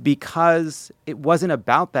 because it wasn't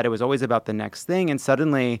about that. It was always about the next thing. And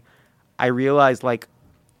suddenly, I realized, like,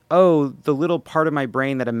 oh, the little part of my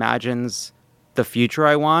brain that imagines the future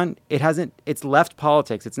I want, it's left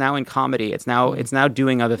politics. It's now in comedy. It's now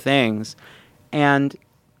doing other things. And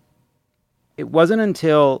it wasn't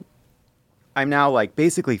until I'm now, like,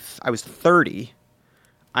 basically I was 30.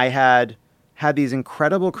 I had these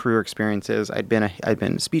incredible career experiences. I'd been a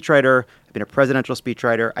speechwriter. I'd been a presidential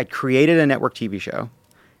speechwriter. I'd created a network TV show,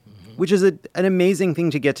 which is an amazing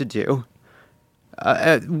thing to get to do.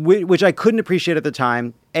 Which I couldn't appreciate at the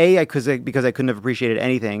time. A, because I couldn't have appreciated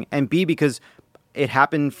anything, and B, because it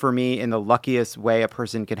happened for me in the luckiest way a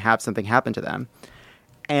person can have something happen to them.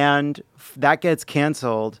 And that gets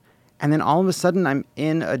canceled, and then all of a sudden I'm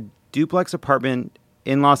in a duplex apartment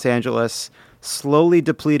in Los Angeles, slowly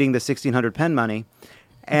depleting the 1,600 pen money,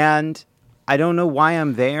 and I don't know why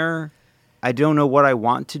I'm there. I don't know what I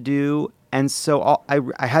want to do, and so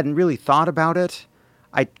I hadn't really thought about it.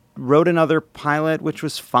 I wrote another pilot, which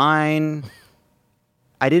was fine.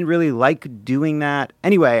 I didn't really like doing that.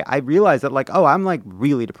 Anyway, I realized that, like, oh, I'm, like,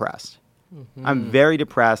 really depressed. Mm-hmm. I'm very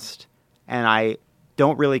depressed, and I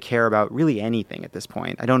don't really care about really anything at this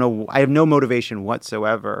point. I don't know. I have no motivation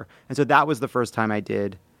whatsoever. And so that was the first time I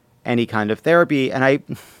did any kind of therapy. And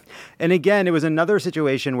again, it was another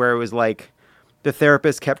situation where it was like the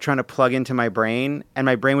therapist kept trying to plug into my brain, and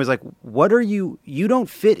my brain was like, what are you don't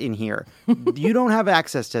fit in here. You don't have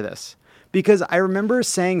access to this. because I remember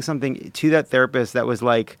saying something to that therapist that was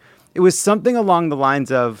like, it was something along the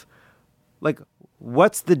lines of, like,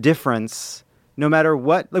 what's the difference no matter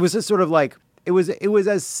what? It was just sort of like, it was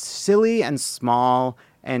as silly and small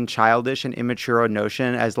and childish and immature a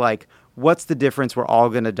notion as like, what's the difference? We're all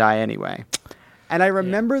going to die anyway. And I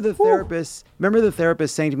remember the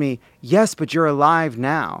therapist saying to me, yes, but you're alive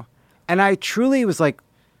now. And I truly was like,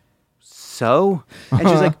 so? And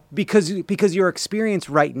she's like, because your experience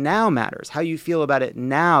right now matters. How you feel about it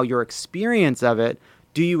now, your experience of it.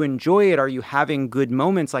 Do you enjoy it? Are you having good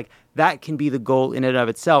moments? Like, that can be the goal in and of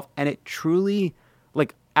itself. And it truly,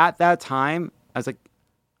 like, at that time, I was like,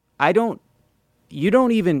 you're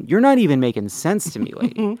not even making sense to me,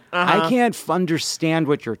 lady. I can't understand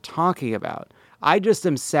what you're talking about. I just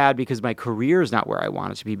am sad because my career is not where I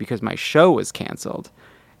want it to be because my show was canceled.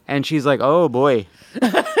 And she's like, oh boy.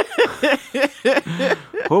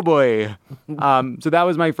 Oh boy. So that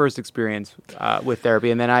was my first experience with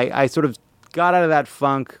therapy. And then I sort of got out of that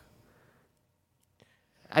funk.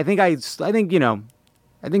 I think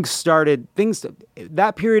started things,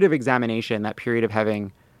 that period of examination, that period of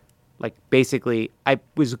having, like, basically, I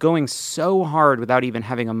was going so hard without even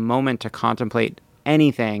having a moment to contemplate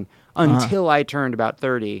anything until I turned about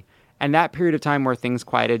 30. And that period of time where things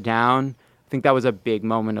quieted down, I think that was a big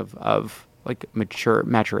moment of like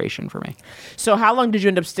maturation for me. So how long did you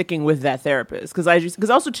end up sticking with that therapist? Because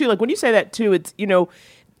also too, like, when you say that too, it's,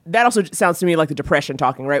 that also sounds to me like the depression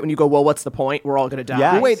talking, right? When you go, well, what's the point? We're all going to die.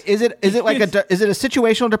 Yes. Wait, is it is it a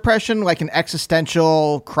situational depression, like an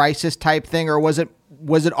existential crisis type thing, or was it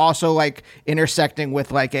also like intersecting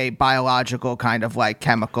with like a biological kind of like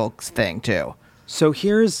chemical thing too? So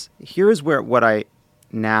here's where what I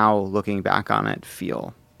now looking back on it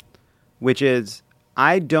feel, which is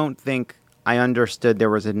I don't think I understood there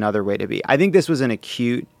was another way to be. I think this was an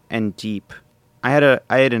acute and deep. I had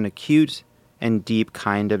an acute and deep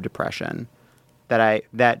kind of depression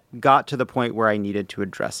that got to the point where I needed to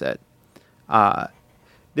address it.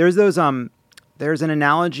 There's an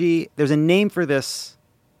analogy. There's a name for this.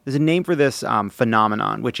 There's a name for this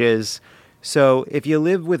phenomenon, which is, so if you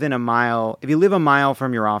live a mile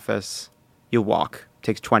from your office, you walk.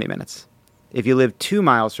 Takes 20 minutes. If you live 2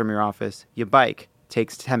 miles from your office, you bike.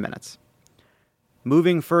 Takes 10 minutes.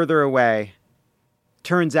 Moving further away,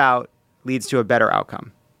 turns out, leads to a better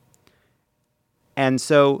outcome. And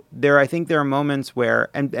so I think there are moments where,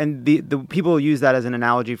 and the people use that as an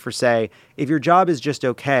analogy for, say, if your job is just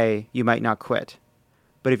okay, you might not quit.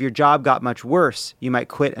 But if your job got much worse, you might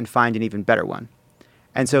quit and find an even better one.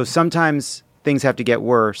 And so sometimes things have to get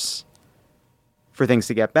worse for things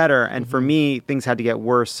to get better. And for me, things had to get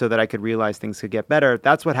worse so that I could realize things could get better.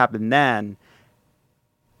 That's what happened then.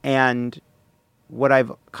 And what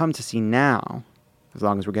I've come to see now, as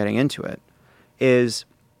long as we're getting into it, is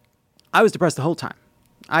I was depressed the whole time.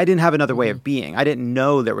 I didn't have another way of being. I didn't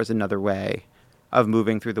know there was another way of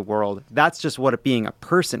moving through the world. That's just what being a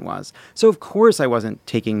person was. So of course I wasn't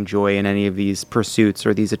taking joy in any of these pursuits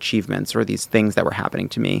or these achievements or these things that were happening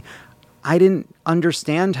to me. I didn't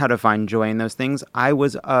understand how to find joy in those things. I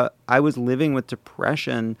was living with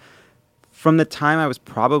depression from the time I was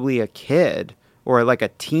probably a kid or like a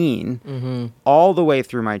teen all the way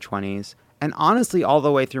through my 20s. And honestly, all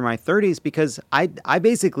the way through my 30s, because I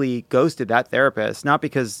basically ghosted that therapist, not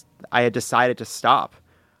because I had decided to stop,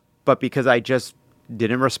 but because I just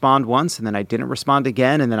didn't respond once, and then I didn't respond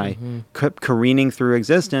again, and then I kept careening through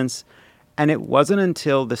existence. And it wasn't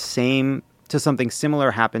until something similar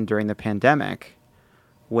happened during the pandemic,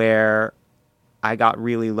 where I got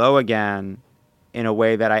really low again in a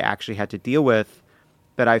way that I actually had to deal with,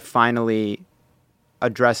 that I finally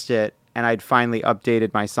addressed it, and I'd finally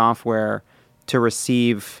updated my software to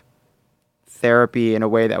receive therapy in a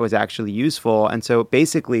way that was actually useful. And so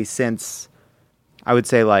basically since I would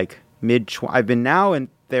say like I've been now in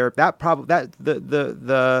there,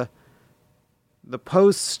 the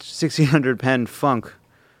post 1600 pen funk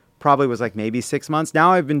probably was like maybe 6 months.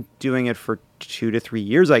 Now I've been doing it for 2 to 3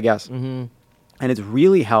 years, I guess. And it's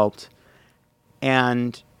really helped.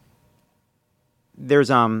 And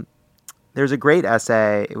there's a great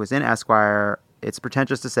essay. It was in Esquire. It's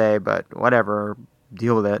pretentious to say, but whatever,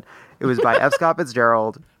 deal with it. It was by F. Scott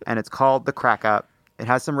Fitzgerald, and it's called The Crack Up. It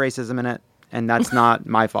has some racism in it, and that's not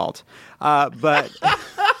my fault. But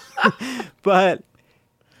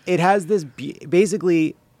it has this,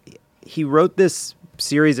 basically, he wrote this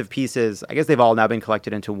series of pieces. I guess they've all now been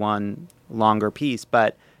collected into one longer piece,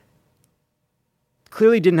 but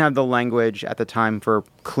clearly didn't have the language at the time for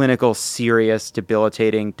clinical, serious,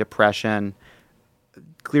 debilitating depression.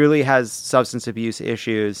 Clearly has substance abuse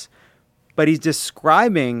issues, but he's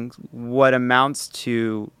describing what amounts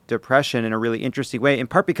to depression in a really interesting way, in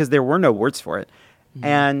part because there were no words for it.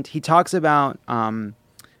 And he talks about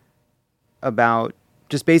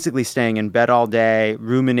just basically staying in bed all day,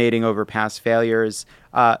 ruminating over past failures,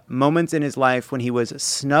 moments in his life when he was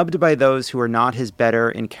snubbed by those who were not his better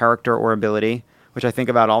in character or ability, which I think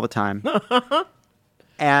about all the time.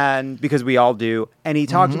 And because we all do. And he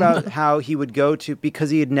talked about how he would go to, because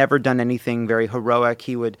he had never done anything very heroic,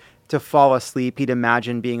 to fall asleep, he'd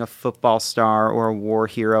imagine being a football star or a war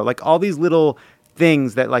hero, like all these little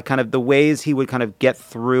things that like kind of the ways he would kind of get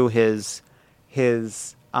through his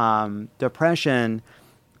depression.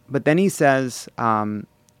 But then he says, and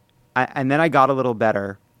then I got a little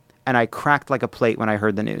better and I cracked like a plate when I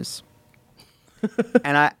heard the news.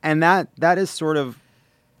 and that is sort of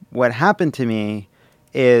what happened to me.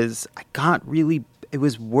 Is I got really, it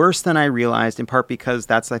was worse than I realized, in part because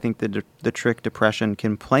that's, I think, the trick depression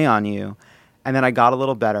can play on you. And then I got a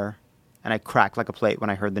little better and I cracked like a plate when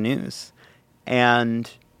I heard the news.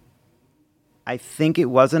 And I think it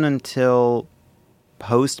wasn't until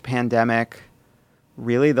post-pandemic,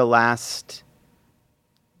 really the last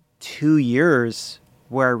 2 years,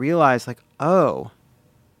 where I realized like, oh,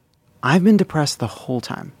 I've been depressed the whole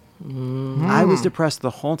time. I was depressed the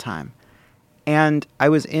whole time. And I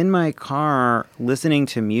was in my car listening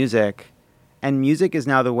to music, and music is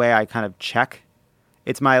now the way I kind of check.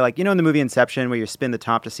 It's my, like, you know, in the movie Inception where you spin the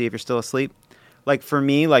top to see if you're still asleep? Like, for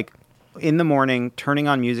me, like, in the morning, turning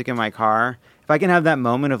on music in my car, if I can have that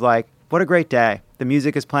moment of, like, what a great day. The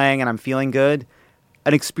music is playing and I'm feeling good.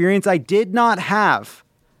 An experience I did not have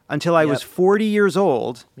until I was 40 years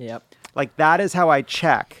old. Yep. Like, that is how I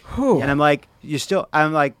check. And I'm like, we're still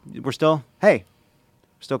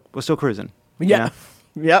cruising. Yeah.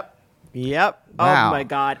 Yep. Wow. Oh my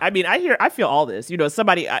God. I mean, I feel all this. You know,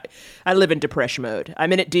 I live in depression mode.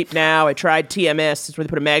 I'm in it deep now. I tried TMS. It's where they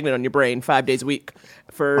put a magnet on your brain 5 days a week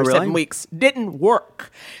for 7 weeks. Didn't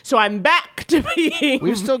work. So I'm back to being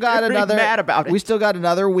We've still got mad about it. We still got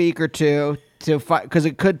another week or two to fight, because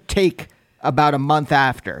it could take about a month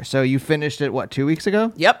after. So you finished it, what, 2 weeks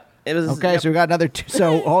ago? Yep. It was okay. So we got another two.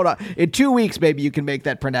 So hold on. In 2 weeks, maybe you can make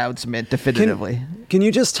that pronouncement definitively. Can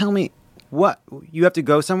you just tell me what you have to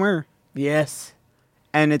go somewhere? Yes.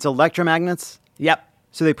 And it's electromagnets? Yep.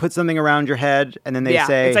 So they put something around your head and then they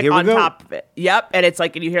say, it's like here we on go. top of it. Yep. And it's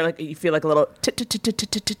like, and you feel like a little.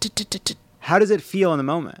 How does it feel in the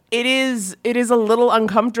moment? It is a little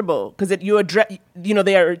uncomfortable because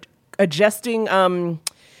they are adjusting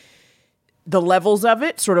the levels of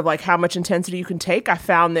it, sort of like how much intensity you can take. I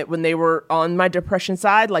found that when they were on my depression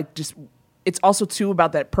side, like just, it's also too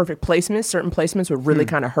about that perfect placement. Certain placements would really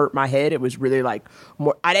kind of hurt my head. It was really like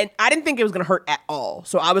more, I didn't think it was going to hurt at all.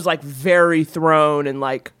 So I was like very thrown and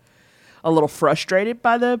like a little frustrated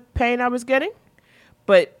by the pain I was getting.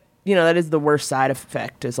 But, you know, that is the worst side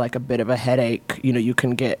effect, is like a bit of a headache, you know, you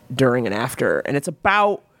can get during and after. And it's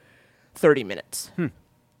about 30 minutes.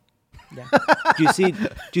 Yeah. Do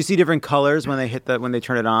you see different colors when they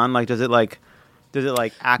turn it on? Like, does it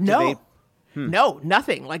activate? No,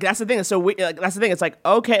 nothing. Like, that's the thing. So that's the thing. It's like,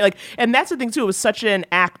 okay, like, and that's the thing too. It was such an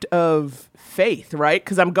act of faith, right?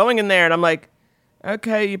 Because I'm going in there and I'm like,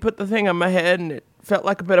 okay, you put the thing on my head and it felt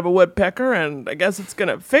like a bit of a woodpecker, and I guess it's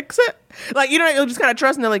gonna fix it. Like, you know, you'll just kind of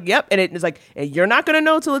trust, and they're like, yep. And it's like, and you're not gonna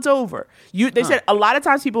know till it's over. They said a lot of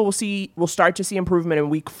times people will start to see improvement in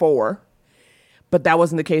week 4. But that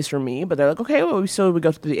wasn't the case for me. But they're like, okay, well, we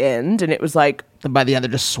go to the end. And it was like... And by the end,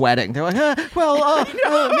 they're just sweating. They're like,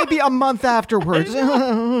 maybe a month afterwards.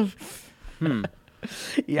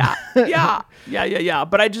 Yeah.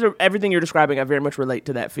 But everything you're describing, I very much relate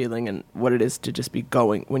to that feeling and what it is to just be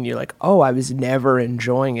going when you're like, oh, I was never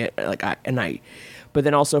enjoying it. But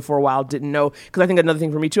then also for a while didn't know. Because I think another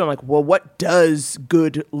thing for me too, I'm like, well, what does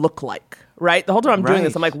good look like? Right? The whole time I'm doing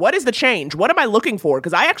this, I'm like, what is the change? What am I looking for?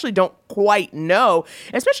 Because I actually don't quite know,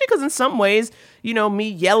 especially because in some ways, you know, me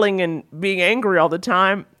yelling and being angry all the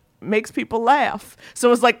time makes people laugh.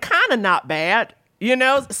 So it's like kind of not bad, you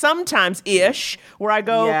know, sometimes-ish, where I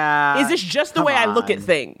go, is this just the way I look at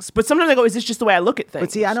things? But sometimes I go, is this just the way I look at things?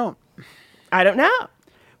 But see, I don't know.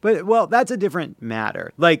 But, well, that's a different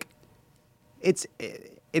matter. Like, it's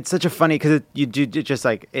such a funny, because it just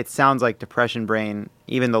like, it sounds like depression brain,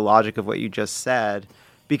 even the logic of what you just said,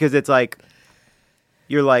 because it's like,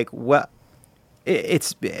 you're like, well,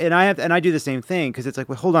 and I do the same thing, because it's like,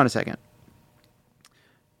 well, hold on a second.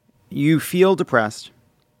 You feel depressed.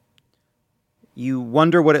 You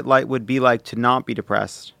wonder what it would be like to not be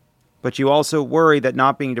depressed, but you also worry that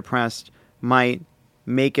not being depressed might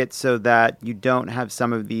make it so that you don't have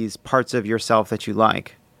some of these parts of yourself that you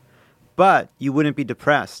like. But you wouldn't be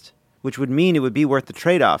depressed which would mean it would be worth the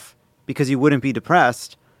trade-off because you wouldn't be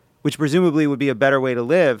depressed, which presumably would be a better way to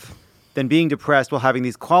live than being depressed while having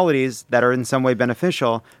these qualities that are in some way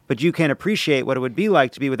beneficial, but you can't appreciate what it would be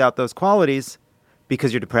like to be without those qualities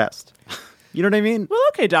because you're depressed. You know what I mean? Well,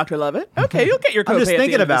 okay, Dr. Lovett. Okay, you'll get your copay I'm just at the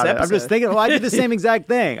thinking end of this about it. I'm episode. just thinking, well, I do the same exact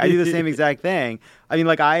thing. I mean,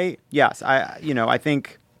 like I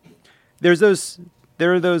think there are those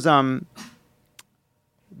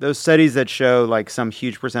studies that show like some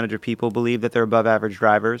huge percentage of people believe that they're above average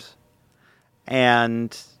drivers,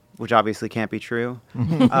 and which obviously can't be true.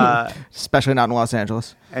 Especially not in Los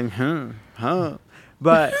Angeles. And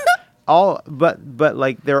but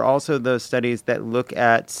like there are also those studies that look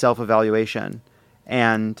at self-evaluation,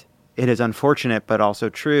 and it is unfortunate but also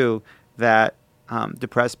true that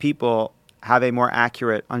depressed people have a more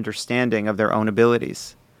accurate understanding of their own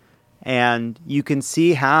abilities. And you can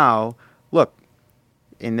see how, look,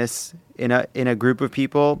 in a group of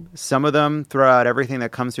people, some of them throw out everything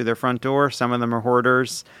that comes through their front door. Some of them are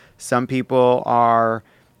hoarders. Some people are,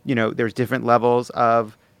 there's different levels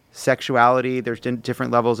of sexuality. There's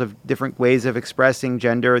different levels of different ways of expressing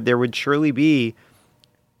gender. There would surely be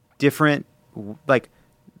different,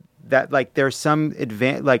 there's some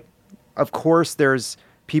of course there's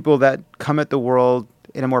people that come at the world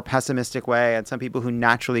in a more pessimistic way and some people who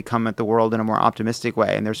naturally come at the world in a more optimistic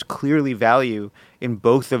way. And there's clearly value in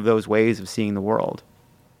both of those ways of seeing the world.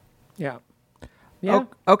 Yeah. Yeah.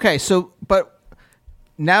 Okay. So, but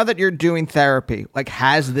now that you're doing therapy, like,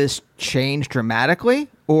 has this changed dramatically,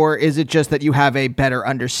 or is it just that you have a better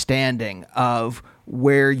understanding of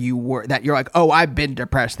where you were, that you're like, oh, I've been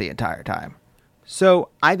depressed the entire time? So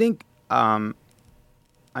I think, I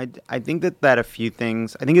think that a few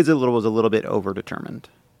things, I think was a little bit overdetermined.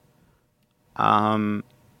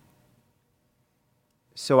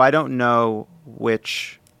 So I don't know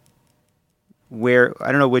which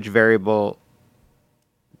variable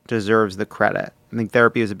deserves the credit. I think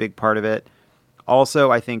therapy is a big part of it.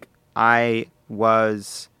 Also, I think I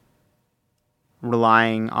was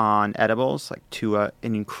relying on edibles like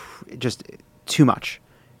just too much.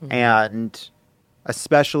 Mm-hmm. And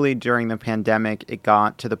especially during the pandemic, it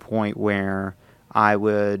got to the point where I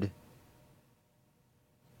would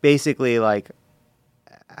basically like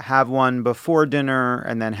have one before dinner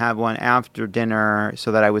and then have one after dinner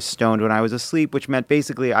so that I was stoned when I was asleep, which meant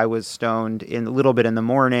basically I was stoned a little bit in the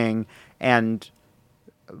morning and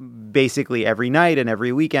basically every night and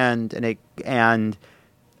every weekend. And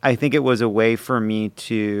I think it was a way for me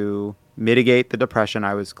to mitigate the depression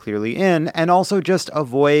I was clearly in and also just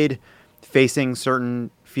avoid facing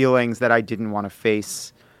certain feelings that I didn't want to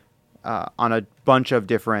face on a bunch of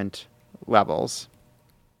different levels.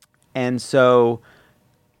 And so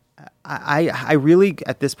I really,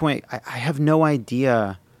 at this point, I have no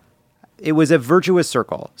idea. It was a virtuous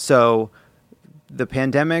circle. So the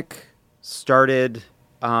pandemic started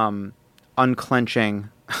unclenching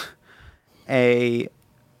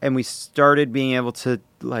and we started being able to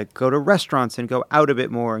like go to restaurants and go out a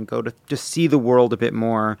bit more and go to just see the world a bit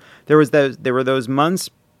more. There were those months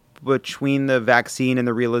between the vaccine and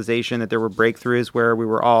the realization that there were breakthroughs where we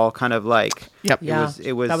were all kind of like, yep,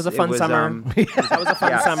 it was that was a fun summer. That was a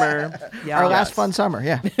fun summer. Yeah. Our last fun summer.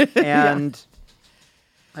 Yeah. And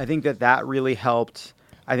I think that really helped.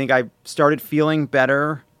 I think I started feeling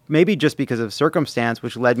better, maybe just because of circumstance,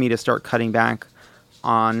 which led me to start cutting back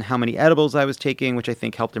on how many edibles I was taking, which I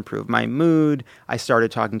think helped improve my mood. I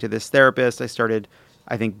started talking to this therapist. I started,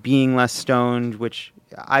 I think, being less stoned, which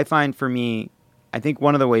I find for me, I think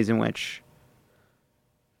one of the ways in which,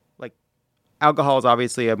 like, alcohol is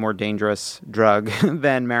obviously a more dangerous drug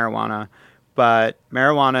than marijuana, but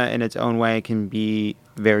marijuana in its own way can be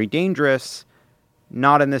very dangerous,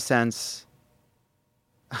 not in the sense,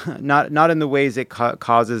 not in the ways it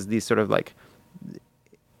causes these sort of like,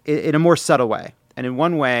 in a more subtle way. And in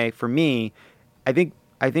one way, for me, I think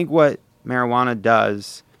what marijuana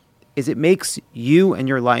does is it makes you and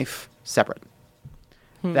your life separate.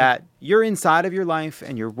 That you're inside of your life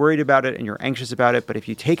and you're worried about it and you're anxious about it. But if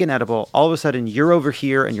you take an edible, all of a sudden you're over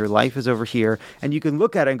here and your life is over here. And you can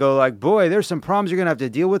look at it and go like, boy, there's some problems you're going to have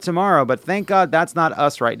to deal with tomorrow. But thank God that's not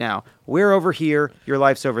us right now. We're over here. Your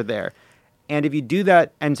life's over there. And if you do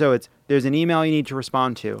that, and so there's an email you need to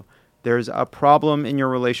respond to. There's a problem in your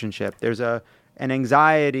relationship. There's an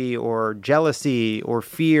anxiety or jealousy or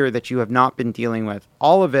fear that you have not been dealing with.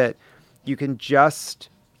 All of it, you can just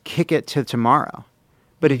kick it to tomorrow.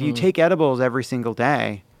 But if you take edibles every single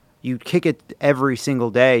day, you kick it every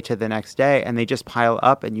single day to the next day, and they just pile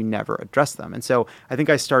up and you never address them. And so I think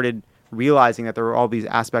I started realizing that there were all these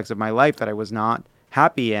aspects of my life that I was not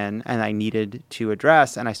happy in and I needed to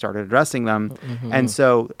address, and I started addressing them. And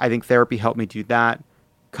so I think therapy helped me do that,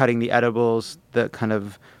 cutting the edibles, the kind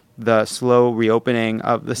of the slow reopening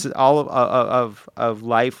of this, all of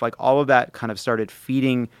life, like all of that kind of started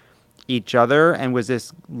feeding each other, and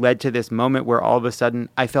led to this moment where all of a sudden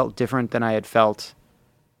I felt different than I had felt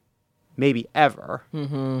maybe ever.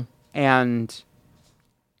 And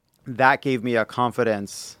that gave me a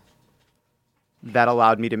confidence that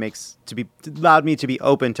allowed me to be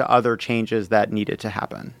open to other changes that needed to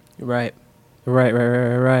happen. Right.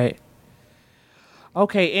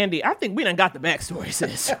 Okay, Andy, I think we done got the backstory,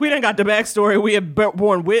 sis. We done got the backstory. We have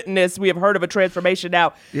borne witness. We have heard of a transformation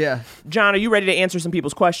now. Yeah. John, are you ready to answer some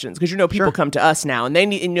people's questions? Because people come to us now, and they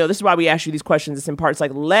need. And, this is why we ask you these questions. It's in parts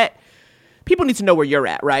like people need to know where you're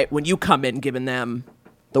at, right? When you come in, giving them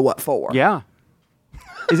the what for. Yeah.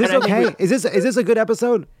 Is this okay? Is this a good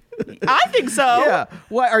episode? I think so. Yeah.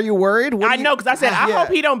 What, are you worried? I know, because I said, I hope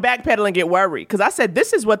he don't backpedal and get worried. Because I said,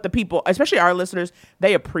 this is what the people, especially our listeners,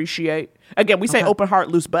 they appreciate. Again, we say open heart,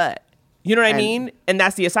 loose butt. You know what I mean? And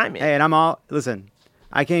that's the assignment. Hey, and listen,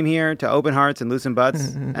 I came here to open hearts and loosen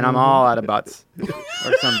butts, and I'm all out of butts.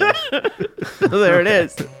 Or something. There it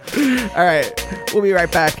is. All right. We'll be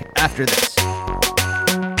right back after this.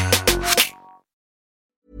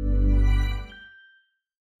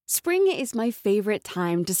 Spring is my favorite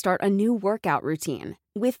time to start a new workout routine.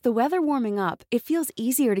 With the weather warming up, it feels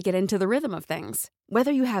easier to get into the rhythm of things.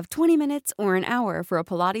 Whether you have 20 minutes or an hour for a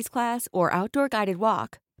Pilates class or outdoor guided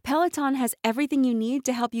walk, Peloton has everything you need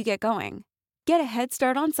to help you get going. Get a head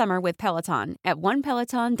start on summer with Peloton at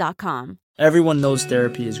onepeloton.com. Everyone knows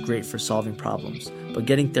therapy is great for solving problems, but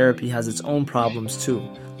getting therapy has its own problems too,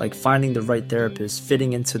 like finding the right therapist,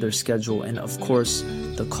 fitting into their schedule, and of course,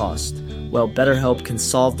 the cost. Well, BetterHelp can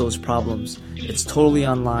solve those problems. It's totally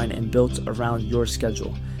online and built around your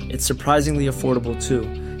schedule. It's surprisingly affordable too.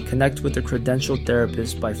 Connect with a credentialed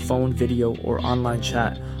therapist by phone, video, or online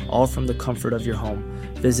chat, all from the comfort of your home.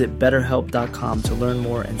 Visit BetterHelp.com to learn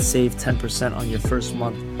more and save 10% on your first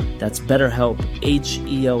month. That's BetterHelp,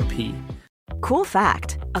 H-E-L-P. Cool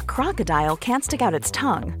fact, a crocodile can't stick out its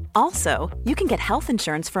tongue. Also, you can get health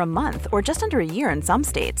insurance for a month or just under a year in some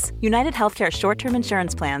states. United Healthcare short-term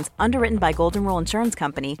insurance plans, underwritten by Golden Rule Insurance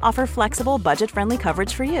Company, offer flexible, budget-friendly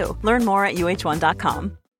coverage for you. Learn more at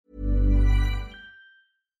UH1.com.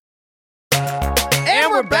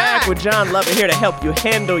 And we're back with Jon Lovett here to help you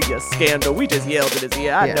handle your scandal. We just yelled at his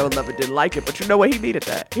ear. I know Lovett didn't like it, but you know what? He needed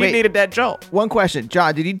that. He needed that jolt. One question.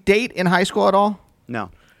 John, did you date in high school at all?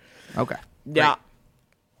 No. Okay. Yeah. Great.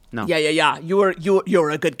 No. Yeah. You were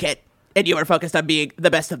a good kid, and you were focused on being the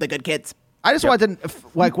best of the good kids. I just wanted to,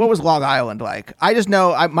 what was Long Island like? I just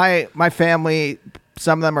know my family,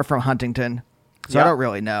 some of them are from Huntington, so I don't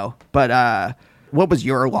really know. But what was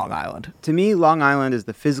your Long Island? To me, Long Island is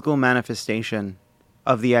the physical manifestation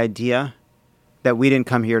of the idea that we didn't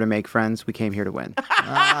come here to make friends, we came here to win.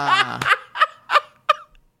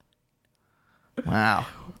 Wow.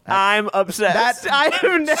 I'm obsessed. I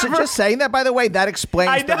have never... So just saying that, by the way, that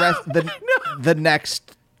explains the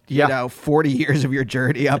next, 40 years of your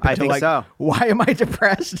journey up I until think so. Why am I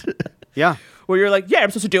depressed? Yeah. Where you're like, yeah, I'm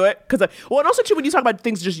supposed to do it. Because, and also, too, when you talk about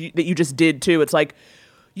things that you just did, too, it's like,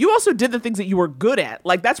 you also did the things that you were good at.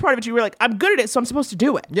 Like, that's part of it. You were like, I'm good at it, so I'm supposed to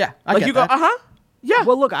do it. Yeah, I get that. Uh-huh. Yeah.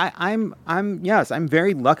 Well, look, I'm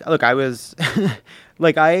very lucky. Look, I was,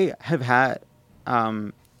 I have had,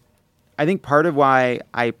 I think part of why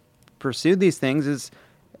I pursued these things is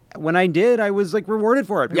when I did, I was rewarded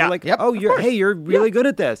for it. People were like, oh, you're really good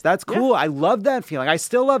at this. That's cool. Yeah. I love that feeling. I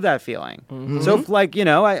still love that feeling. Mm-hmm. So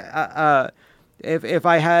if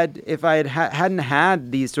I hadn't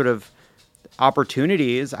had these sort of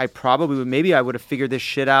opportunities, I probably I would have figured this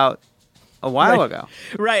shit out a while ago.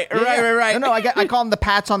 Right. No, I call them the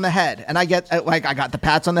pats on the head. And I get, I got the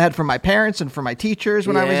pats on the head from my parents and from my teachers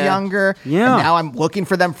when I was younger. Yeah. And now I'm looking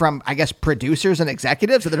for them from, I guess, producers and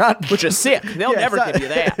executives. So they're not... Which is sick. They'll never give you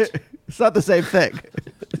that. It's not the same thing.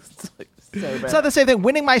 It's not the same thing.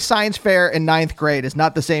 Winning my science fair in 9th grade is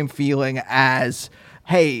not the same feeling as,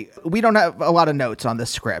 hey, we don't have a lot of notes on this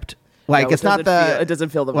script. It's not it doesn't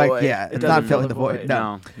fill the void. It's not filling the void.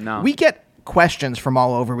 No. We get questions from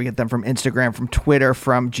all over. We get them from Instagram, from Twitter,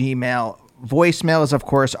 from Gmail. Voicemail is, of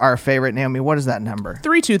course, our favorite. Naomi, what is that number?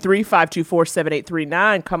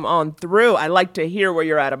 323-524-7839. Come on through. I like to hear where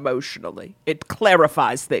you're at emotionally. It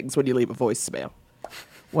clarifies things when you leave a voicemail.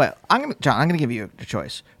 Well, John, I'm going to give you a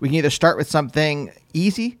choice. We can either start with something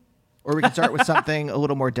easy or we can start with something a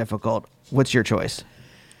little more difficult. What's your choice?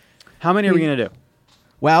 How many are we going to do?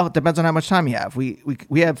 Well, it depends on how much time you have. We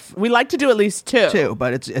like to do at least two.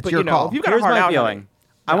 But it's your call. If you got a hard feeling.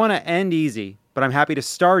 I want to end easy but I'm happy to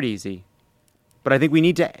start easy. But I think we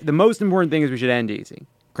need to. The most important thing is we should end easy.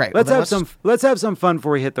 Great. Let's have some fun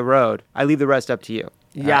before we hit the road. I leave the rest up to you.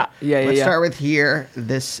 Yeah. Let's start with here.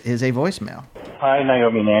 This is a voicemail. Hi,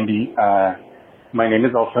 Naomi and Andy. My name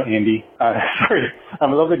is also Andy. Sorry,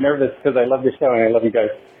 I'm a little bit nervous because I love your show and I love you guys.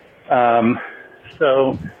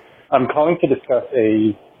 So I'm calling to discuss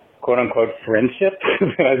a quote-unquote friendship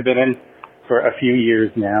that I've been in for a few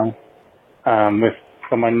years now with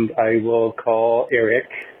someone I will call Eric.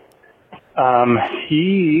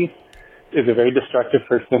 He is a very destructive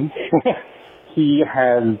person. He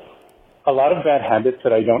has a lot of bad habits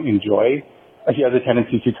that I don't enjoy. He has a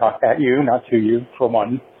tendency to talk at you, not to you, for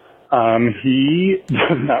one. He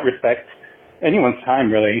does not respect anyone's time,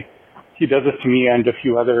 really. He does this to me and a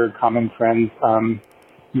few other common friends.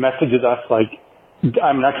 Messages us, like,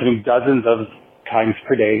 I'm not kidding, dozens of times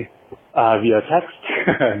per day via text,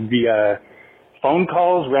 via phone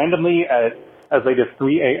calls randomly at as late as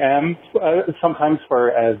 3 a.m., sometimes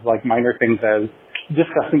for as like minor things as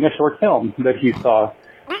discussing a short film that he saw.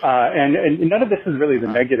 And none of this is really the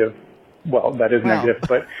negative. Well, that is negative,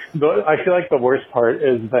 but I feel like the worst part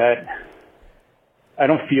is that I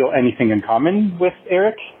don't feel anything in common with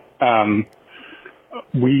Eric. I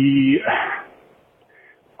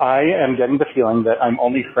am getting the feeling that I'm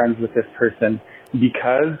only friends with this person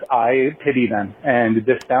because I pity them. And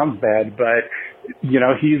this sounds bad, but, you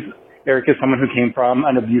know, Eric is someone who came from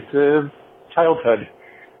an abusive childhood,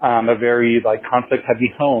 a very, like,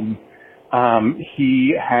 conflict-heavy home.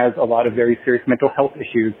 He has a lot of very serious mental health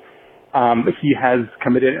issues. He has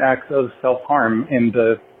committed acts of self-harm in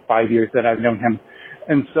the 5 years that I've known him.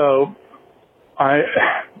 And so I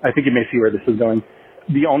think you may see where this is going.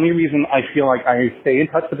 The only reason I feel like I stay in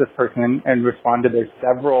touch with this person and respond to their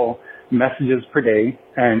several messages per day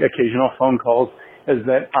and occasional phone calls is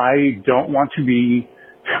that I don't want to be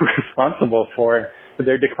responsible for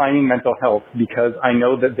their declining mental health, because I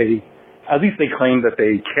know that at least they claim that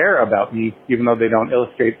they care about me, even though they don't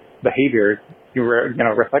illustrate behavior,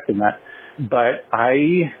 reflecting that. But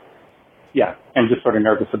I'm just sort of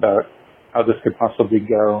nervous about how this could possibly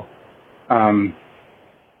go.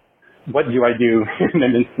 What do I do in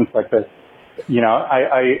an instance like this? You know,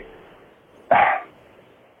 I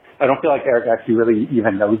don't feel like Eric actually really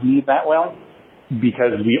even knows me that well,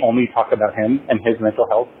 because we only talk about him and his mental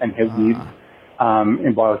health and his needs.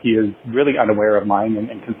 And while he is really unaware of mine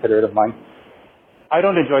and considerate of mine, I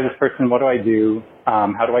don't enjoy this person. What do I do?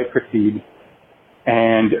 How do I proceed?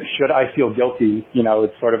 And should I feel guilty? You know,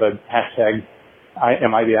 it's sort of a hashtag,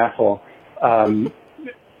 am I the asshole?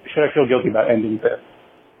 Should I feel guilty about ending this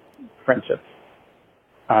friendship?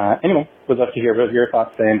 Anyway, would love to hear your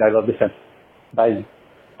thoughts, and I love the show. Bye.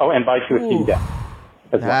 Oh, and bye to a speedy death.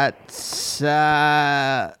 That's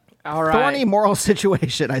all right. Thorny moral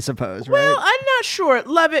situation, I suppose, right? Well, I'm not sure.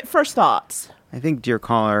 Lovett, first thoughts. I think Dear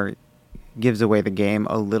Caller gives away the game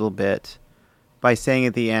a little bit by saying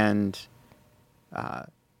at the end,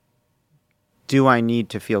 do I need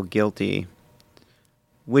to feel guilty?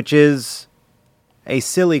 Which is a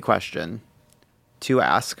silly question to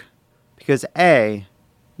ask, because A,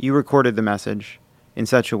 you recorded the message in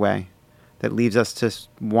such a way that leaves us to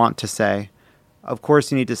want to say, of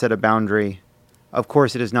course you need to set a boundary. Of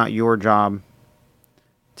course it is not your job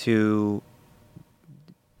to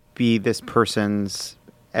be this person's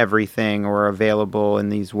everything or available in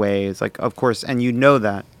these ways. Like, of course, and you know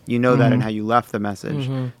that. You know that in how you left the message.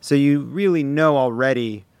 So you really know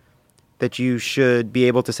already that you should be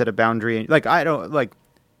able to set a boundary. Like, I don't, like,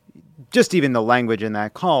 just even the language in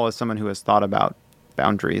that call is someone who has thought about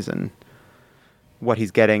boundaries and what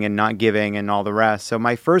he's getting and not giving and all the rest. So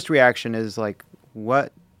my first reaction is like,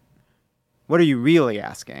 what are you really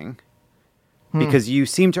asking? Because you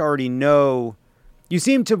seem to already know, you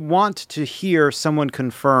seem to want to hear someone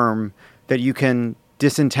confirm that you can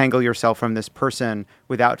disentangle yourself from this person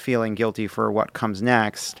without feeling guilty for what comes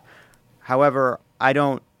next. However,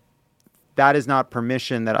 that is not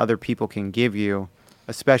permission that other people can give you,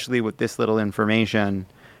 especially with this little information.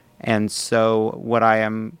 And so what I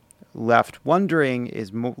am left wondering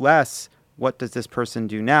is less, what does this person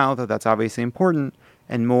do now, though that's obviously important,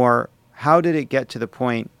 and more, how did it get to the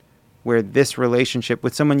point where this relationship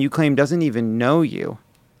with someone you claim doesn't even know you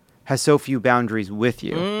has so few boundaries with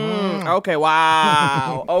you? Okay,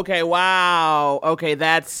 wow. Okay,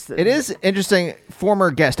 that's... It is interesting. Former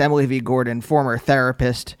guest Emily V. Gordon, former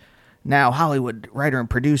therapist, now Hollywood writer and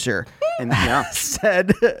producer, and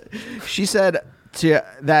she said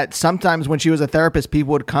that sometimes when she was a therapist,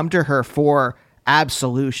 people would come to her for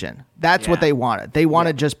absolution. That's what they wanted. They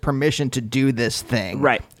wanted just permission to do this thing.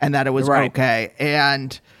 Right. And that it was okay.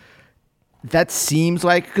 And that seems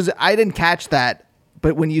like, because I didn't catch that,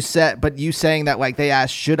 but you saying that, like, they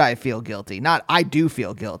asked, should I feel guilty? Not I do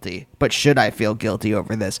feel guilty, but should I feel guilty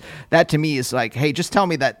over this? That to me is like, hey, just tell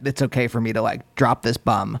me that it's okay for me to like drop this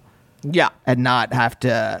bum. Yeah. And not have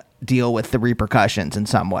to deal with the repercussions in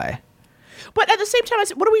some way. But at the same time,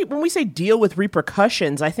 when we say deal with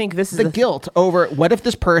repercussions, I think this is the guilt over what if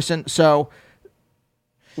this person,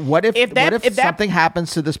 what if something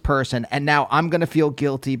happens to this person and now I'm going to feel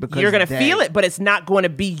guilty because you're going to feel it, but it's not going to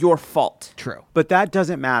be your fault. True. But that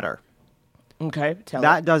doesn't matter. Okay.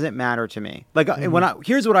 That doesn't matter to me. Like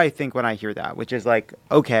here's what I think when I hear that, which is like,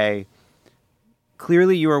 okay,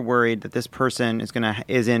 clearly you are worried that this person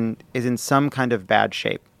is in some kind of bad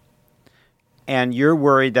shape. And you're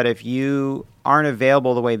worried that if you aren't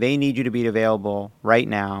available the way they need you to be available right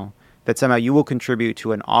now, that somehow you will contribute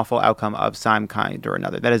to an awful outcome of some kind or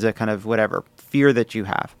another. That is a kind of whatever fear that you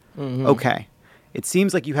have. Mm-hmm. Okay. It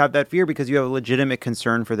seems like you have that fear because you have a legitimate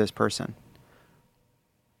concern for this person.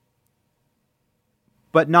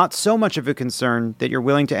 But not so much of a concern that you're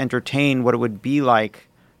willing to entertain what it would be like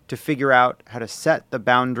to figure out how to set the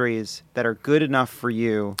boundaries that are good enough for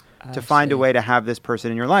you to find a way to have this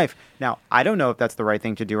person in your life. Now, I don't know if that's the right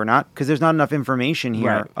thing to do or not because there's not enough information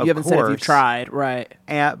here. Right. You haven't said if you've tried, right?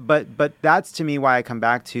 But that's to me why I come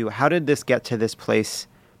back to how did this get to this place?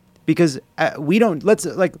 Because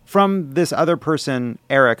from this other person,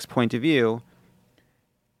 Eric's point of view,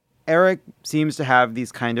 Eric seems to have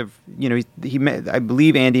these kind of, I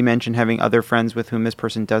believe Andy mentioned having other friends with whom this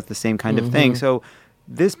person does the same kind of thing. So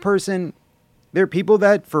this person, there are people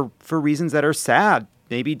that for reasons that are sad,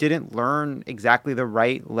 maybe didn't learn exactly the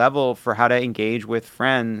right level for how to engage with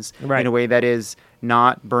friends in a way that is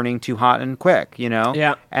not burning too hot and quick,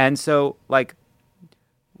 Yeah. And so, like,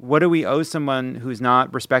 what do we owe someone who's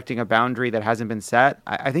not respecting a boundary that hasn't been set?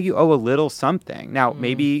 I think you owe a little something. Now,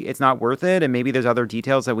 maybe it's not worth it, and maybe there's other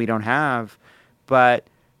details that we don't have, but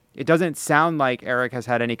it doesn't sound like Eric has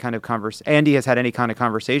had any kind of Andy has had any kind of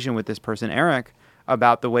conversation with this person, Eric,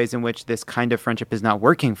 about the ways in which this kind of friendship is not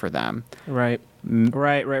working for them. Right. So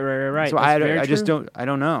I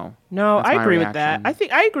don't know. No, That's I my agree reaction. with that. I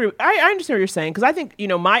think I agree. I understand what you're saying because I think,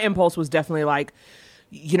 my impulse was definitely like,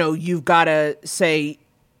 you've got to say,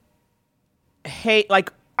 hey,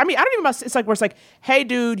 like, I mean, I don't even know, it's like where it's like, hey,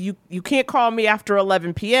 dude, you can't call me after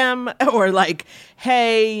 11 p.m. or like,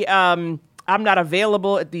 hey, I'm not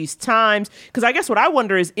available at these times. Because I guess what I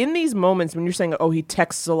wonder is in these moments when you're saying, oh, he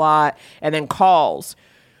texts a lot and then calls,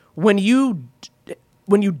 when you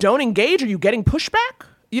don't engage, are you getting pushback?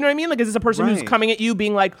 You know what I mean? Like, is this a person who's coming at you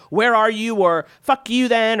being like, where are you? Or fuck you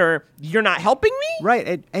then? Or you're not helping me?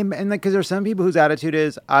 Right. And like, because there's some people whose attitude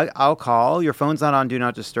is, I'll call. Your phone's not on Do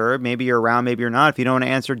Not Disturb. Maybe you're around, maybe you're not. If you don't want to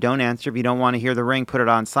answer, don't answer. If you don't want to hear the ring, put it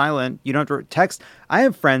on silent. You don't have to text. I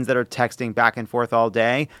have friends that are texting back and forth all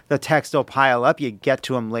day. The text will pile up. You get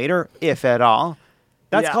to them later, if at all.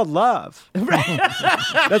 That's called love.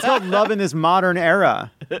 That's called love in this modern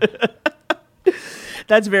era.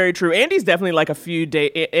 That's very true. Andy's definitely like a few day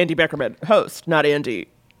Andy Beckerman host, not Andy.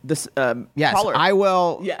 This yes, caller. I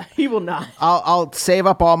will. Yeah, he will not. I'll save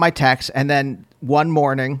up all my texts, and then one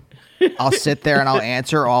morning, I'll sit there and I'll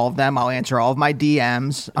answer all of them. I'll answer all of my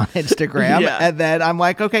DMs on Instagram, and then I'm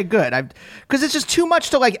like, okay, good. Because it's just too much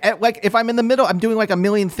to like if I'm in the middle, I'm doing like a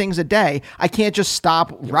million things a day. I can't just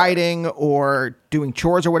stop writing or doing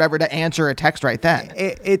chores or whatever to answer a text right then.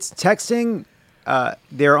 It's texting.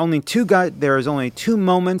 There is only two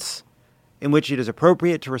moments in which it is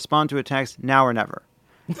appropriate to respond to a text, now or never.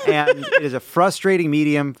 And it is a frustrating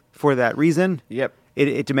medium for that reason. Yep.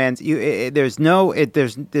 It demands you. There's no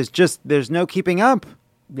keeping up.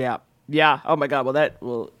 Yeah. Yeah. Oh my God.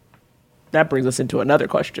 Well, that brings us into another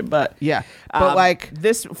question, but yeah. But like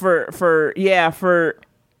this for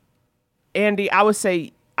Andy, I would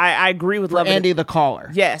say I agree with Andy the caller.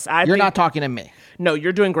 Yes, you're not talking to me. No,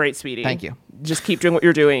 you're doing great, sweetie. Thank you. Just keep doing what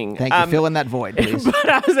you're doing. Thank you. Fill in that void, please. But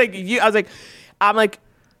I'm like,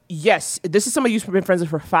 yes, this is somebody you've been friends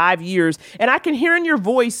with for 5 years, and I can hear in your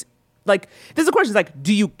voice, like, this is a question, it's like,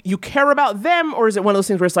 do you care about them, or is it one of those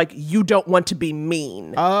things where it's like, you don't want to be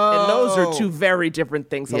mean? Oh. And those are two very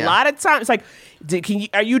different things. A lot of times, it's like,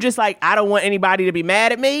 are you just like, I don't want anybody to be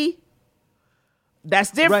mad at me?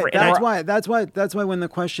 That's different. Right. That's why when the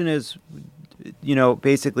question is,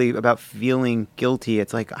 basically about feeling guilty,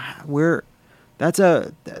 it's like that's a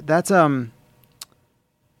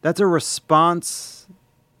response.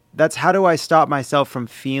 That's how do I stop myself from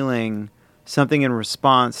feeling something in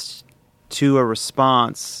response to a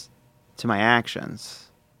response to my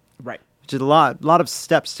actions. Right. Which is a lot of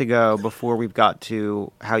steps to go before we've got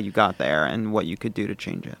to how you got there and what you could do to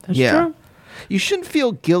change it. That's true. You shouldn't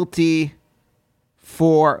feel guilty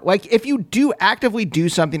for, like, if you do actively do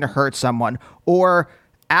something to hurt someone or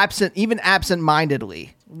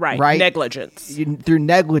absent-mindedly. Right. Negligence. Through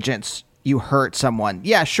negligence, you hurt someone.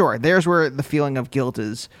 Yeah, sure. There's where the feeling of guilt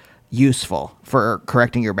is useful for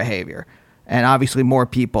correcting your behavior. And obviously more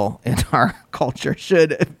people in our culture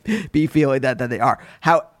should be feeling that than they are.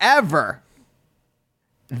 However,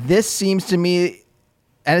 this seems to me,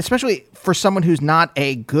 and especially for someone who's not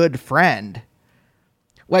a good friend,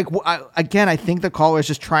 like, again, I think the caller is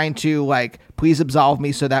just trying to, like, please absolve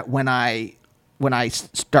me so that when I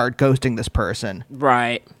start ghosting this person,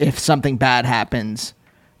 right, if something bad happens,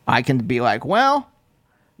 I can be like, well,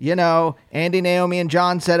 you know, Andy, Naomi, and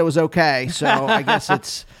John said it was okay, so I guess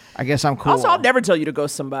I'm cool. Also, I'll never tell you to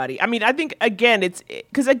ghost somebody. I mean, I think, again, it's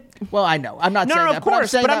because well, I know I'm not saying that, of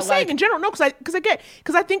course, but I'm saying like, in general, no,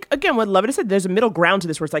 because I think, again, what Lovett said, there's a middle ground to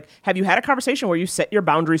this where it's like, have you had a conversation where you set your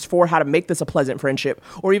boundaries for how to make this a pleasant friendship,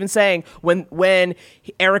 or even saying when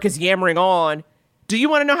Eric is yammering on, do you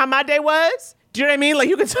want to know how my day was? Do you know what I mean? Like,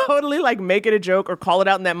 you could totally, like, make it a joke or call it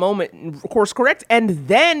out in that moment and course correct. And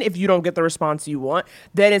then if you don't get the response you want,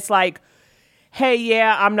 then it's like, hey,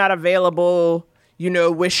 yeah, I'm not available, you know,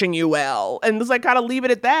 wishing you well. And it's like, kind of leave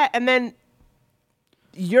it at that. And then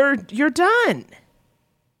you're done.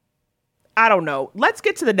 I don't know. Let's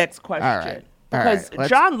get to the next question. All right. Because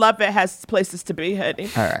Jon Lovett has places to be, honey.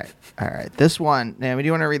 All right. This one, Naomi, do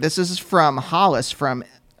you want to read this? This is from Hollis from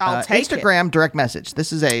I'll take Instagram direct message.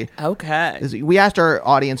 This is okay. We asked our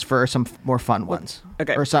audience for some more fun ones.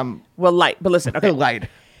 Okay. Or some light, but listen. Okay. light.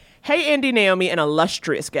 Hey, Andy, Naomi, an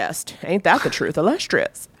illustrious guest. Ain't that the truth?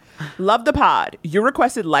 Illustrious. Love the pod. You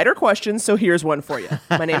requested lighter questions, so here's one for you.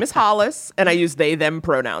 My name is Hollis, and I use they, them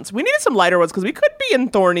pronouns. We needed some lighter ones because we could be in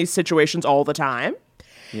thorny situations all the time.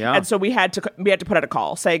 Yeah. And so we had to put out a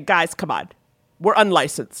call. Say, guys, come on. We're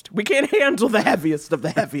unlicensed. We can't handle the heaviest of the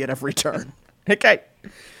heavy at every turn. Okay.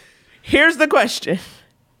 Here's the question.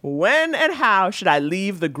 When and how should I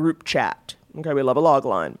leave the group chat? Okay, we love a log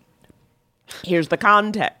line. Here's the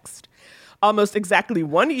context. Almost exactly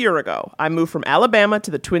 1 year ago, I moved from Alabama to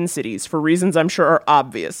the Twin Cities for reasons I'm sure are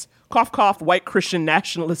obvious. Cough, cough, white Christian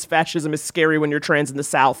nationalist fascism is scary when you're trans in the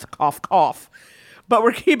South. Cough, cough. But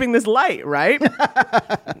we're keeping this light, right?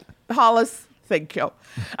 Hollis, thank you.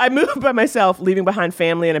 I moved by myself, leaving behind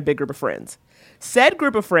family and a big group of friends. Said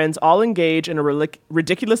group of friends all engage in a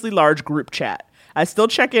ridiculously large group chat. I still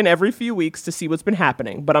check in every few weeks to see what's been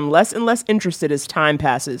happening, but I'm less and less interested as time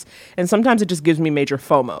passes, and sometimes it just gives me major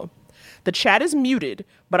FOMO. The chat is muted,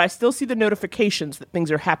 but I still see the notifications that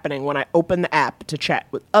things are happening when I open the app to chat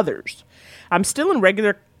with others. I'm still in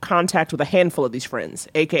regular contact with a handful of these friends,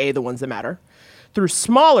 aka the ones that matter, through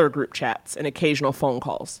smaller group chats and occasional phone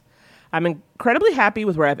calls. I'm incredibly happy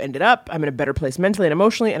with where I've ended up. I'm in a better place mentally and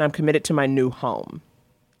emotionally, and I'm committed to my new home.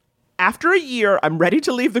 After a year, I'm ready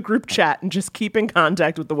to leave the group chat and just keep in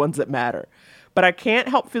contact with the ones that matter. But I can't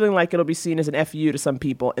help feeling like it'll be seen as an FU to some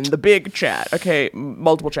people in the big chat. Okay,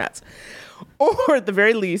 multiple chats. Or at the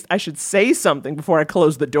very least, I should say something before I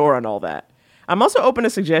close the door on all that. I'm also open to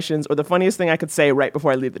suggestions or the funniest thing I could say right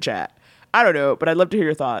before I leave the chat. I don't know, but I'd love to hear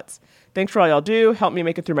your thoughts. Thanks for all y'all do. Help me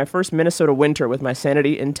make it through my first Minnesota winter with my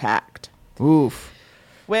sanity intact. Oof.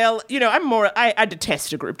 Well, you know, I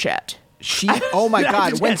detest a group chat. Oh my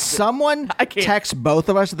God. When someone texts both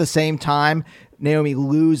of us at the same time, Naomi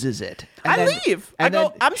loses it. And I leave.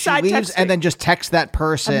 I'm side texting. And then just text that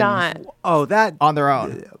person on their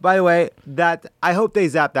own. By the way, I hope they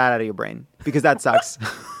zap that out of your brain because that sucks.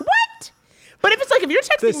 What? But if you're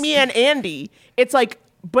texting me and Andy, it's like,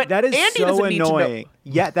 but that is Andy so doesn't annoying. Need to know.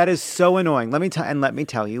 Yeah, that is so annoying. Let me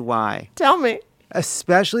tell you why. Tell me.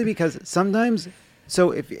 Especially because sometimes,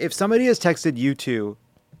 so if somebody has texted you two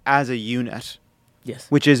as a unit, yes,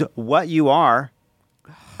 which is what you are,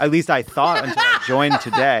 at least I thought until I joined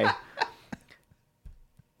today.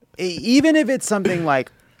 Even if it's something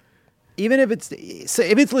like, if it's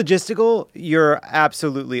logistical, you're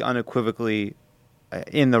absolutely unequivocally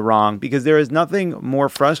in the wrong, because there is nothing more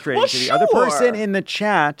frustrating to the other person in the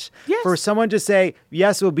chat for someone to say,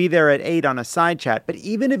 yes, we'll be there at 8 on a side chat. But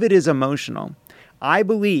even if it is emotional, I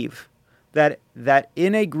believe that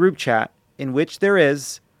in a group chat in which there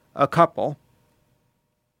is a couple,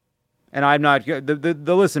 and I'm not,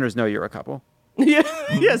 the listeners know you're a couple. Yeah,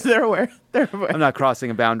 yes, they're aware. I'm not crossing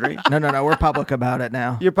a boundary. No, we're public about it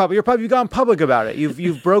now. You've gone public about it.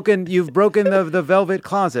 You've broken the velvet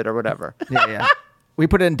closet or whatever. Yeah. We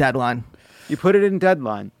put it in deadline. You put it in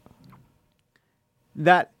deadline.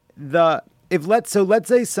 Let's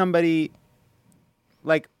say somebody,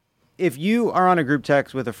 like, if you are on a group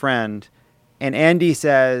text with a friend and Andy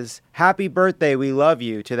says, "Happy birthday, we love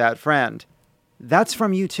you," to that friend, that's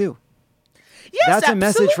from you too. Yes, that's a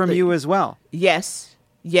message from absolutely. you as well. Yes.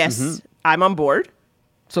 Yes. Mm-hmm. I'm on board.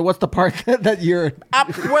 So what's the part that you're...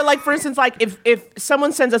 Where, like, for instance, like, if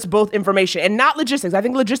someone sends us both information and not logistics, I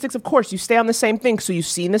think logistics, of course, you stay on the same thing, so you've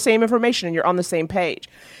seen the same information and you're on the same page.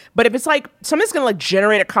 But if it's like somebody's going to, like,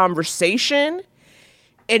 generate a conversation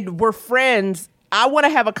and we're friends, I want to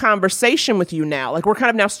have a conversation with you now. Like, we're kind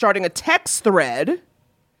of now starting a text thread. And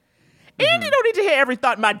you don't need to hear every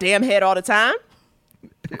thought in my damn head all the time.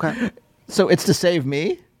 Okay. So it's to save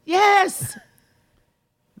me? Yes.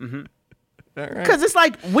 Because it's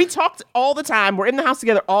like, we talked all the time. We're in the house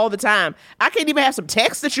together all the time. I can't even have some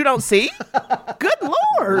text that you don't see. Good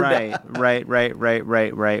Lord. Right.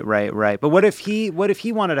 But what if he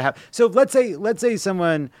wanted to have? So let's say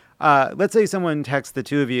someone texts the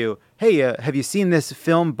two of you, hey, have you seen this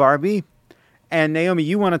film Barbie? And Naomi,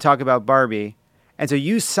 you want to talk about Barbie, and so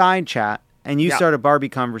you side chat and you start a Barbie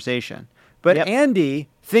conversation. But Andy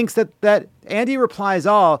thinks that Andy replies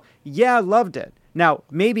all, yeah, loved it. Now,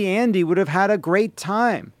 maybe Andy would have had a great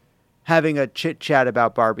time having a chit-chat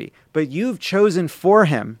about Barbie, but you've chosen for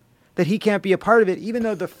him that he can't be a part of it, even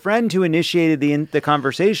though the friend who initiated the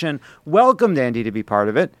conversation welcomed Andy to be part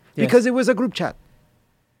of it because it was a group chat.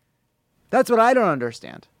 That's what I don't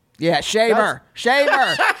understand. Yeah, shaver. Do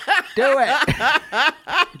it.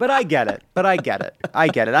 But I get it.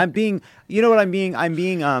 I'm being, you know what I'm being? I'm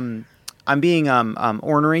being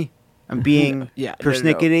ornery. I'm being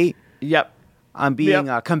persnickety. Yep. I'm being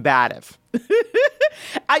combative.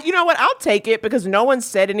 You know what? I'll take it because no one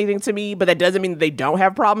said anything to me, but that doesn't mean that they don't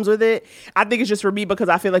have problems with it. I think it's just for me because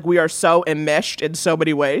I feel like we are so enmeshed in so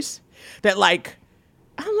many ways that, like,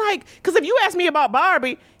 I'm like, because if you ask me about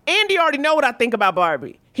Barbie, Andy already know what I think about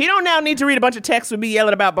Barbie. He don't now need to read a bunch of texts with me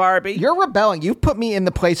yelling about Barbie. You're rebelling. You've put me in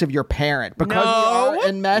the place of your parent because we are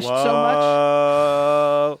enmeshed so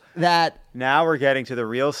much that now we're getting to the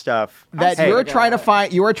real stuff. That you are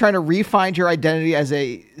trying to refine your identity as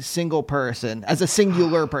a single person, as a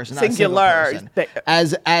singular person, not a single person,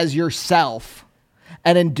 as yourself,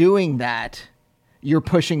 and in doing that, you're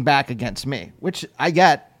pushing back against me, which I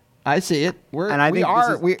get. I see it. We are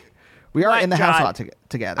in the house a lot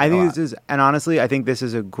together. I think this is, and honestly, I think this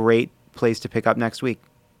is a great place to pick up next week.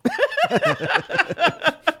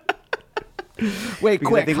 Wait, because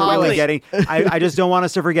quick, I think Holly. we're getting. I just don't want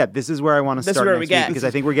us to forget. This is where I want to start next week because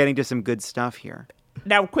I think we're getting to some good stuff here.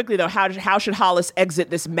 Now, quickly though, how should Hollis exit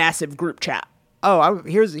this massive group chat? Oh,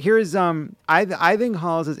 here's I think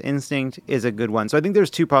Hollis's instinct is a good one. So I think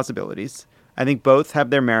there's two possibilities. I think both have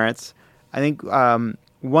their merits. I think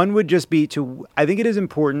one would just be I think it is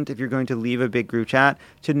important if you're going to leave a big group chat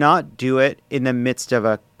to not do it in the midst of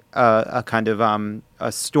a kind of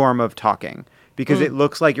a storm of talking because it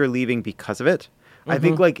looks like you're leaving because of it. I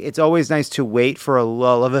think like it's always nice to wait for a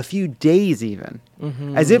lull of a few days even,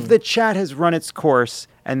 as if the chat has run its course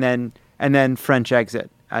and then French exit,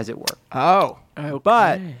 as it were. Oh, okay.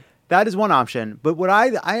 But that is one option. But what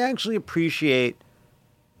I actually appreciate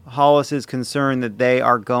Hollis's concern that they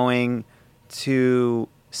are going to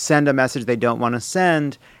send a message they don't want to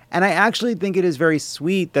send. And I actually think it is very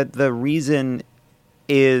sweet that the reason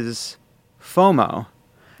is FOMO.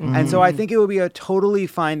 And so I think it would be a totally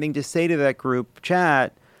fine thing to say to that group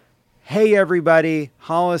chat, hey, everybody,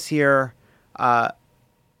 Hollis here. Love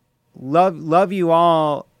you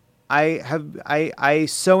all. I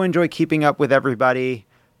so enjoy keeping up with everybody,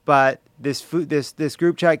 but this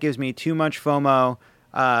group chat gives me too much FOMO.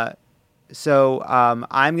 So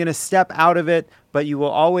I'm gonna step out of it, but you will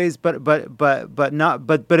always, but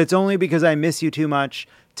it's only because I miss you too much.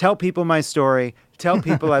 Tell people my story. Tell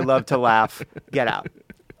people I love to laugh. Get out.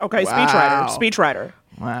 Okay, Wow. speechwriter.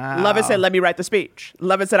 Wow. Lovett said, let me write the speech.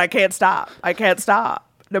 Lovett said, I can't stop.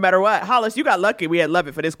 No matter what. Hollis, you got lucky we had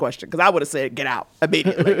Lovett for this question because I would have said, get out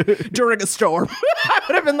immediately during a storm. I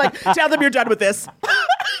would have been like, tell them you're done with this.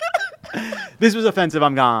 This was offensive.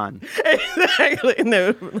 I'm gone. Exactly.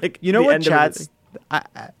 No, like, you know what chats?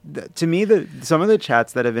 To me, some of the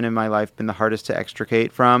chats that have been in my life been the hardest to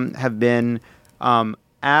extricate from have been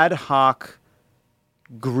ad hoc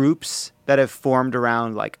groups that have formed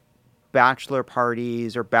around like bachelor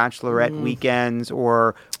parties or bachelorette weekends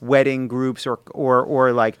or wedding groups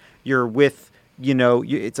or like you're with,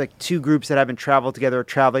 it's like two groups that haven't traveled together or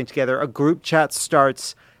traveling together. A group chat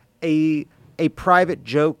starts, a private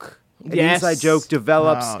joke, an inside joke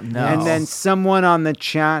develops, and then someone on the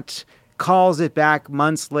chat calls it back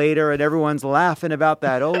months later and everyone's laughing about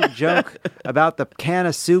that old joke about the can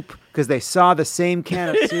of soup because they saw the same can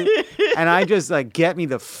of soup. And I just like, get me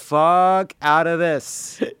the fuck out of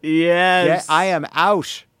this. Yes. I am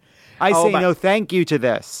out. I say no thank you to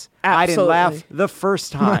this. Absolutely. I didn't laugh the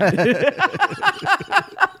first time.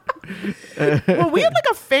 Well, we had like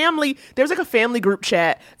a family. There was like a family group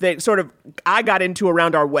chat that sort of I got into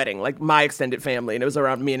around our wedding, like my extended family, and it was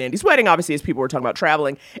around me and Andy's wedding. Obviously, as people were talking about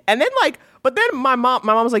traveling, and then but then my mom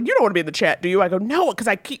was like, "You don't want to be in the chat, do you?" I go, "No," because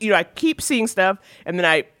I keep seeing stuff, and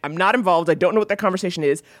then I'm not involved. I don't know what that conversation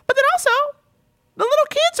is. But then also, the little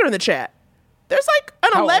kids are in the chat. There's like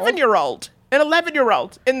an 11-year-old. An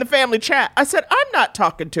 11-year-old in the family chat. I said, I'm not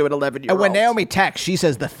talking to an 11-year-old. And when Naomi texts, she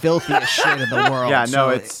says the filthiest shit in the world. Yeah, no,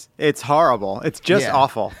 it's horrible. It's just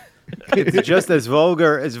awful. It's just as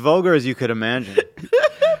vulgar as you could imagine.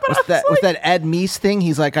 What's that Ed Meese thing?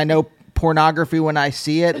 He's like, I know pornography when I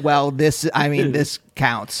see it. Well, this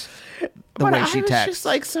counts. The way she texts. Just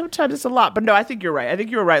like sometimes it's a lot, but no, I think you're right. I think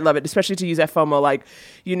you're right, Lovett, especially to use that FOMO. Like,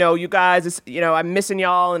 you guys, I'm missing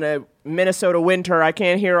y'all in a Minnesota winter. I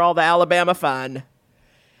can't hear all the Alabama fun.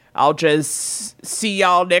 I'll just see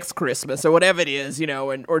y'all next Christmas or whatever it is,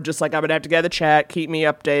 or just like I'm gonna have to get the chat, keep me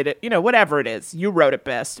updated, whatever it is. You wrote it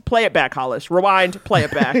best. Play it back, Hollis. Rewind, play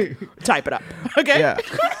it back, type it up. Okay. Yeah.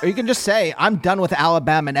 Or you can just say, I'm done with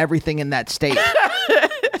Alabama and everything in that state.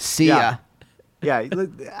 See ya. Yeah,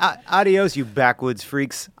 adios, you backwoods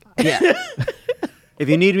freaks. Yeah. If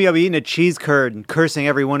you need me, I'll be eating a cheese curd and cursing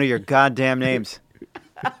every one of your goddamn names.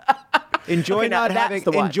 Enjoy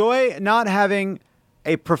not having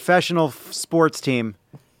a professional sports team.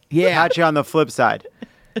 Yeah. Catch you on the flip side.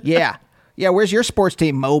 Yeah. Yeah, where's your sports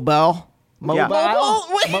team, Mobile? Mobile?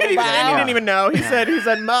 Wait, he didn't even know. He said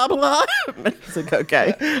mobile. He's like,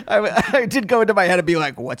 okay. I did go into my head and be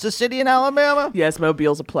like, what's a city in Alabama? Yes,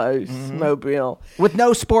 Mobile's a place. Mm-hmm. Mobile. With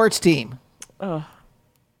no sports team.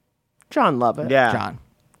 Jon Lovett. Yeah.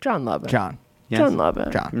 Jon Lovett. John. Yes. Jon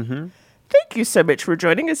Lovett. John. Mm-hmm. Thank you so much for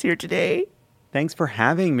joining us here today. Thanks for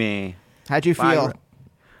having me. How'd you feel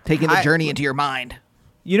taking the journey into your mind?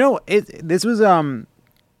 This was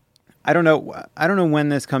I don't know when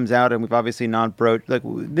this comes out, and we've obviously not broached. Like,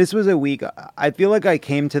 this was a week. I feel like I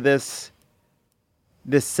came to this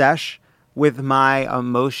sesh with my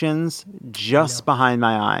emotions just behind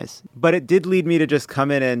my eyes, but it did lead me to just come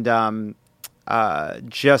in and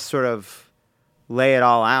just sort of lay it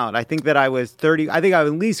all out. I think that I was I think I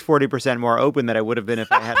was at least 40% more open than I would have been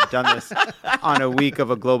if I hadn't done this on a week of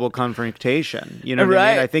a global confrontation. You know what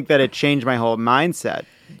I mean? I think that it changed my whole mindset.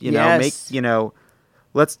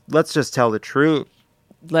 Let's just tell the truth.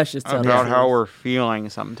 Let's just tell about how we're feeling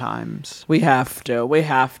sometimes. We have to.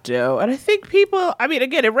 And I think people,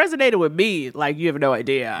 again, it resonated with me like you have no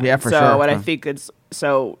idea. Yeah, for sure. So, and I think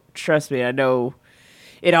trust me, I know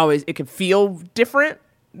it can feel different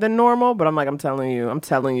than normal, but I'm telling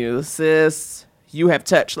you, sis, you have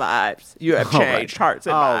touched lives. You have changed hearts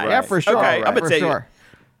and minds. Yeah, for sure. Okay, I'm going to tell you.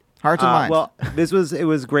 Hearts and minds. Well, it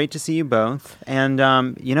was great to see you both. And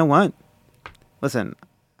you know what? Listen,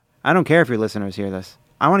 I don't care if your listeners hear this.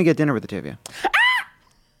 I want to get dinner with the two of you.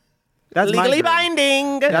 That's legally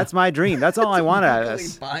binding. That's my dream. That's all I want out of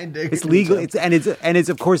this. Binding. It's legal. It's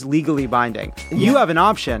of course legally binding. You have an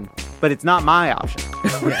option, but it's not my option.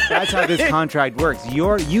 That's how this contract works.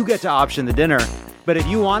 You get to option the dinner, but if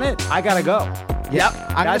you want it, I gotta go. Yep.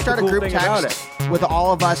 I'm gonna start a group text with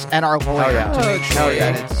all of us and our lawyer to make sure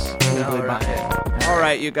that it's legally binding. All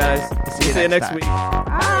right, you guys. See you next week.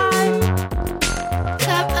 Bye.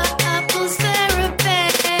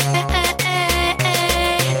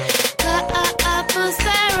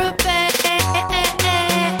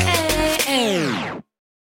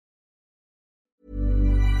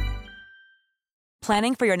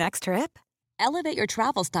 Planning for your next trip? Elevate your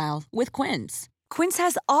travel style with Quince. Quince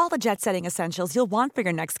has all the jet-setting essentials you'll want for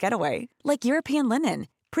your next getaway, like European linen,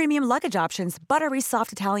 premium luggage options, buttery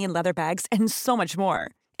soft Italian leather bags, and so much more.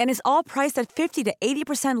 And is all priced at 50 to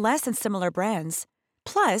 80% less than similar brands.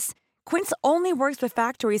 Plus, Quince only works with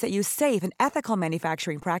factories that use safe and ethical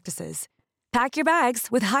manufacturing practices. Pack your bags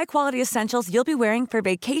with high-quality essentials you'll be wearing for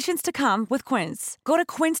vacations to come with Quince. Go to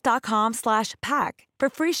quince.com/pack for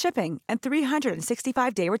free shipping and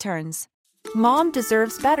 365-day returns. Mom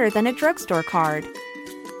deserves better than a drugstore card.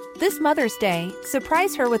 This Mother's Day,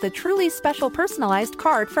 surprise her with a truly special personalized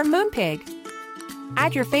card from Moonpig.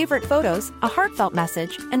 Add your favorite photos, a heartfelt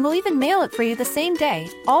message, and we'll even mail it for you the same day,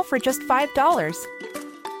 all for just $5.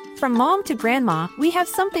 From mom to grandma, we have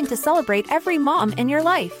something to celebrate every mom in your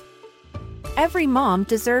life. Every mom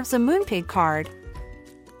deserves a Moonpig card.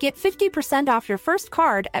 Get 50% off your first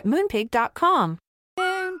card at moonpig.com.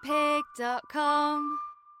 Moonpig.com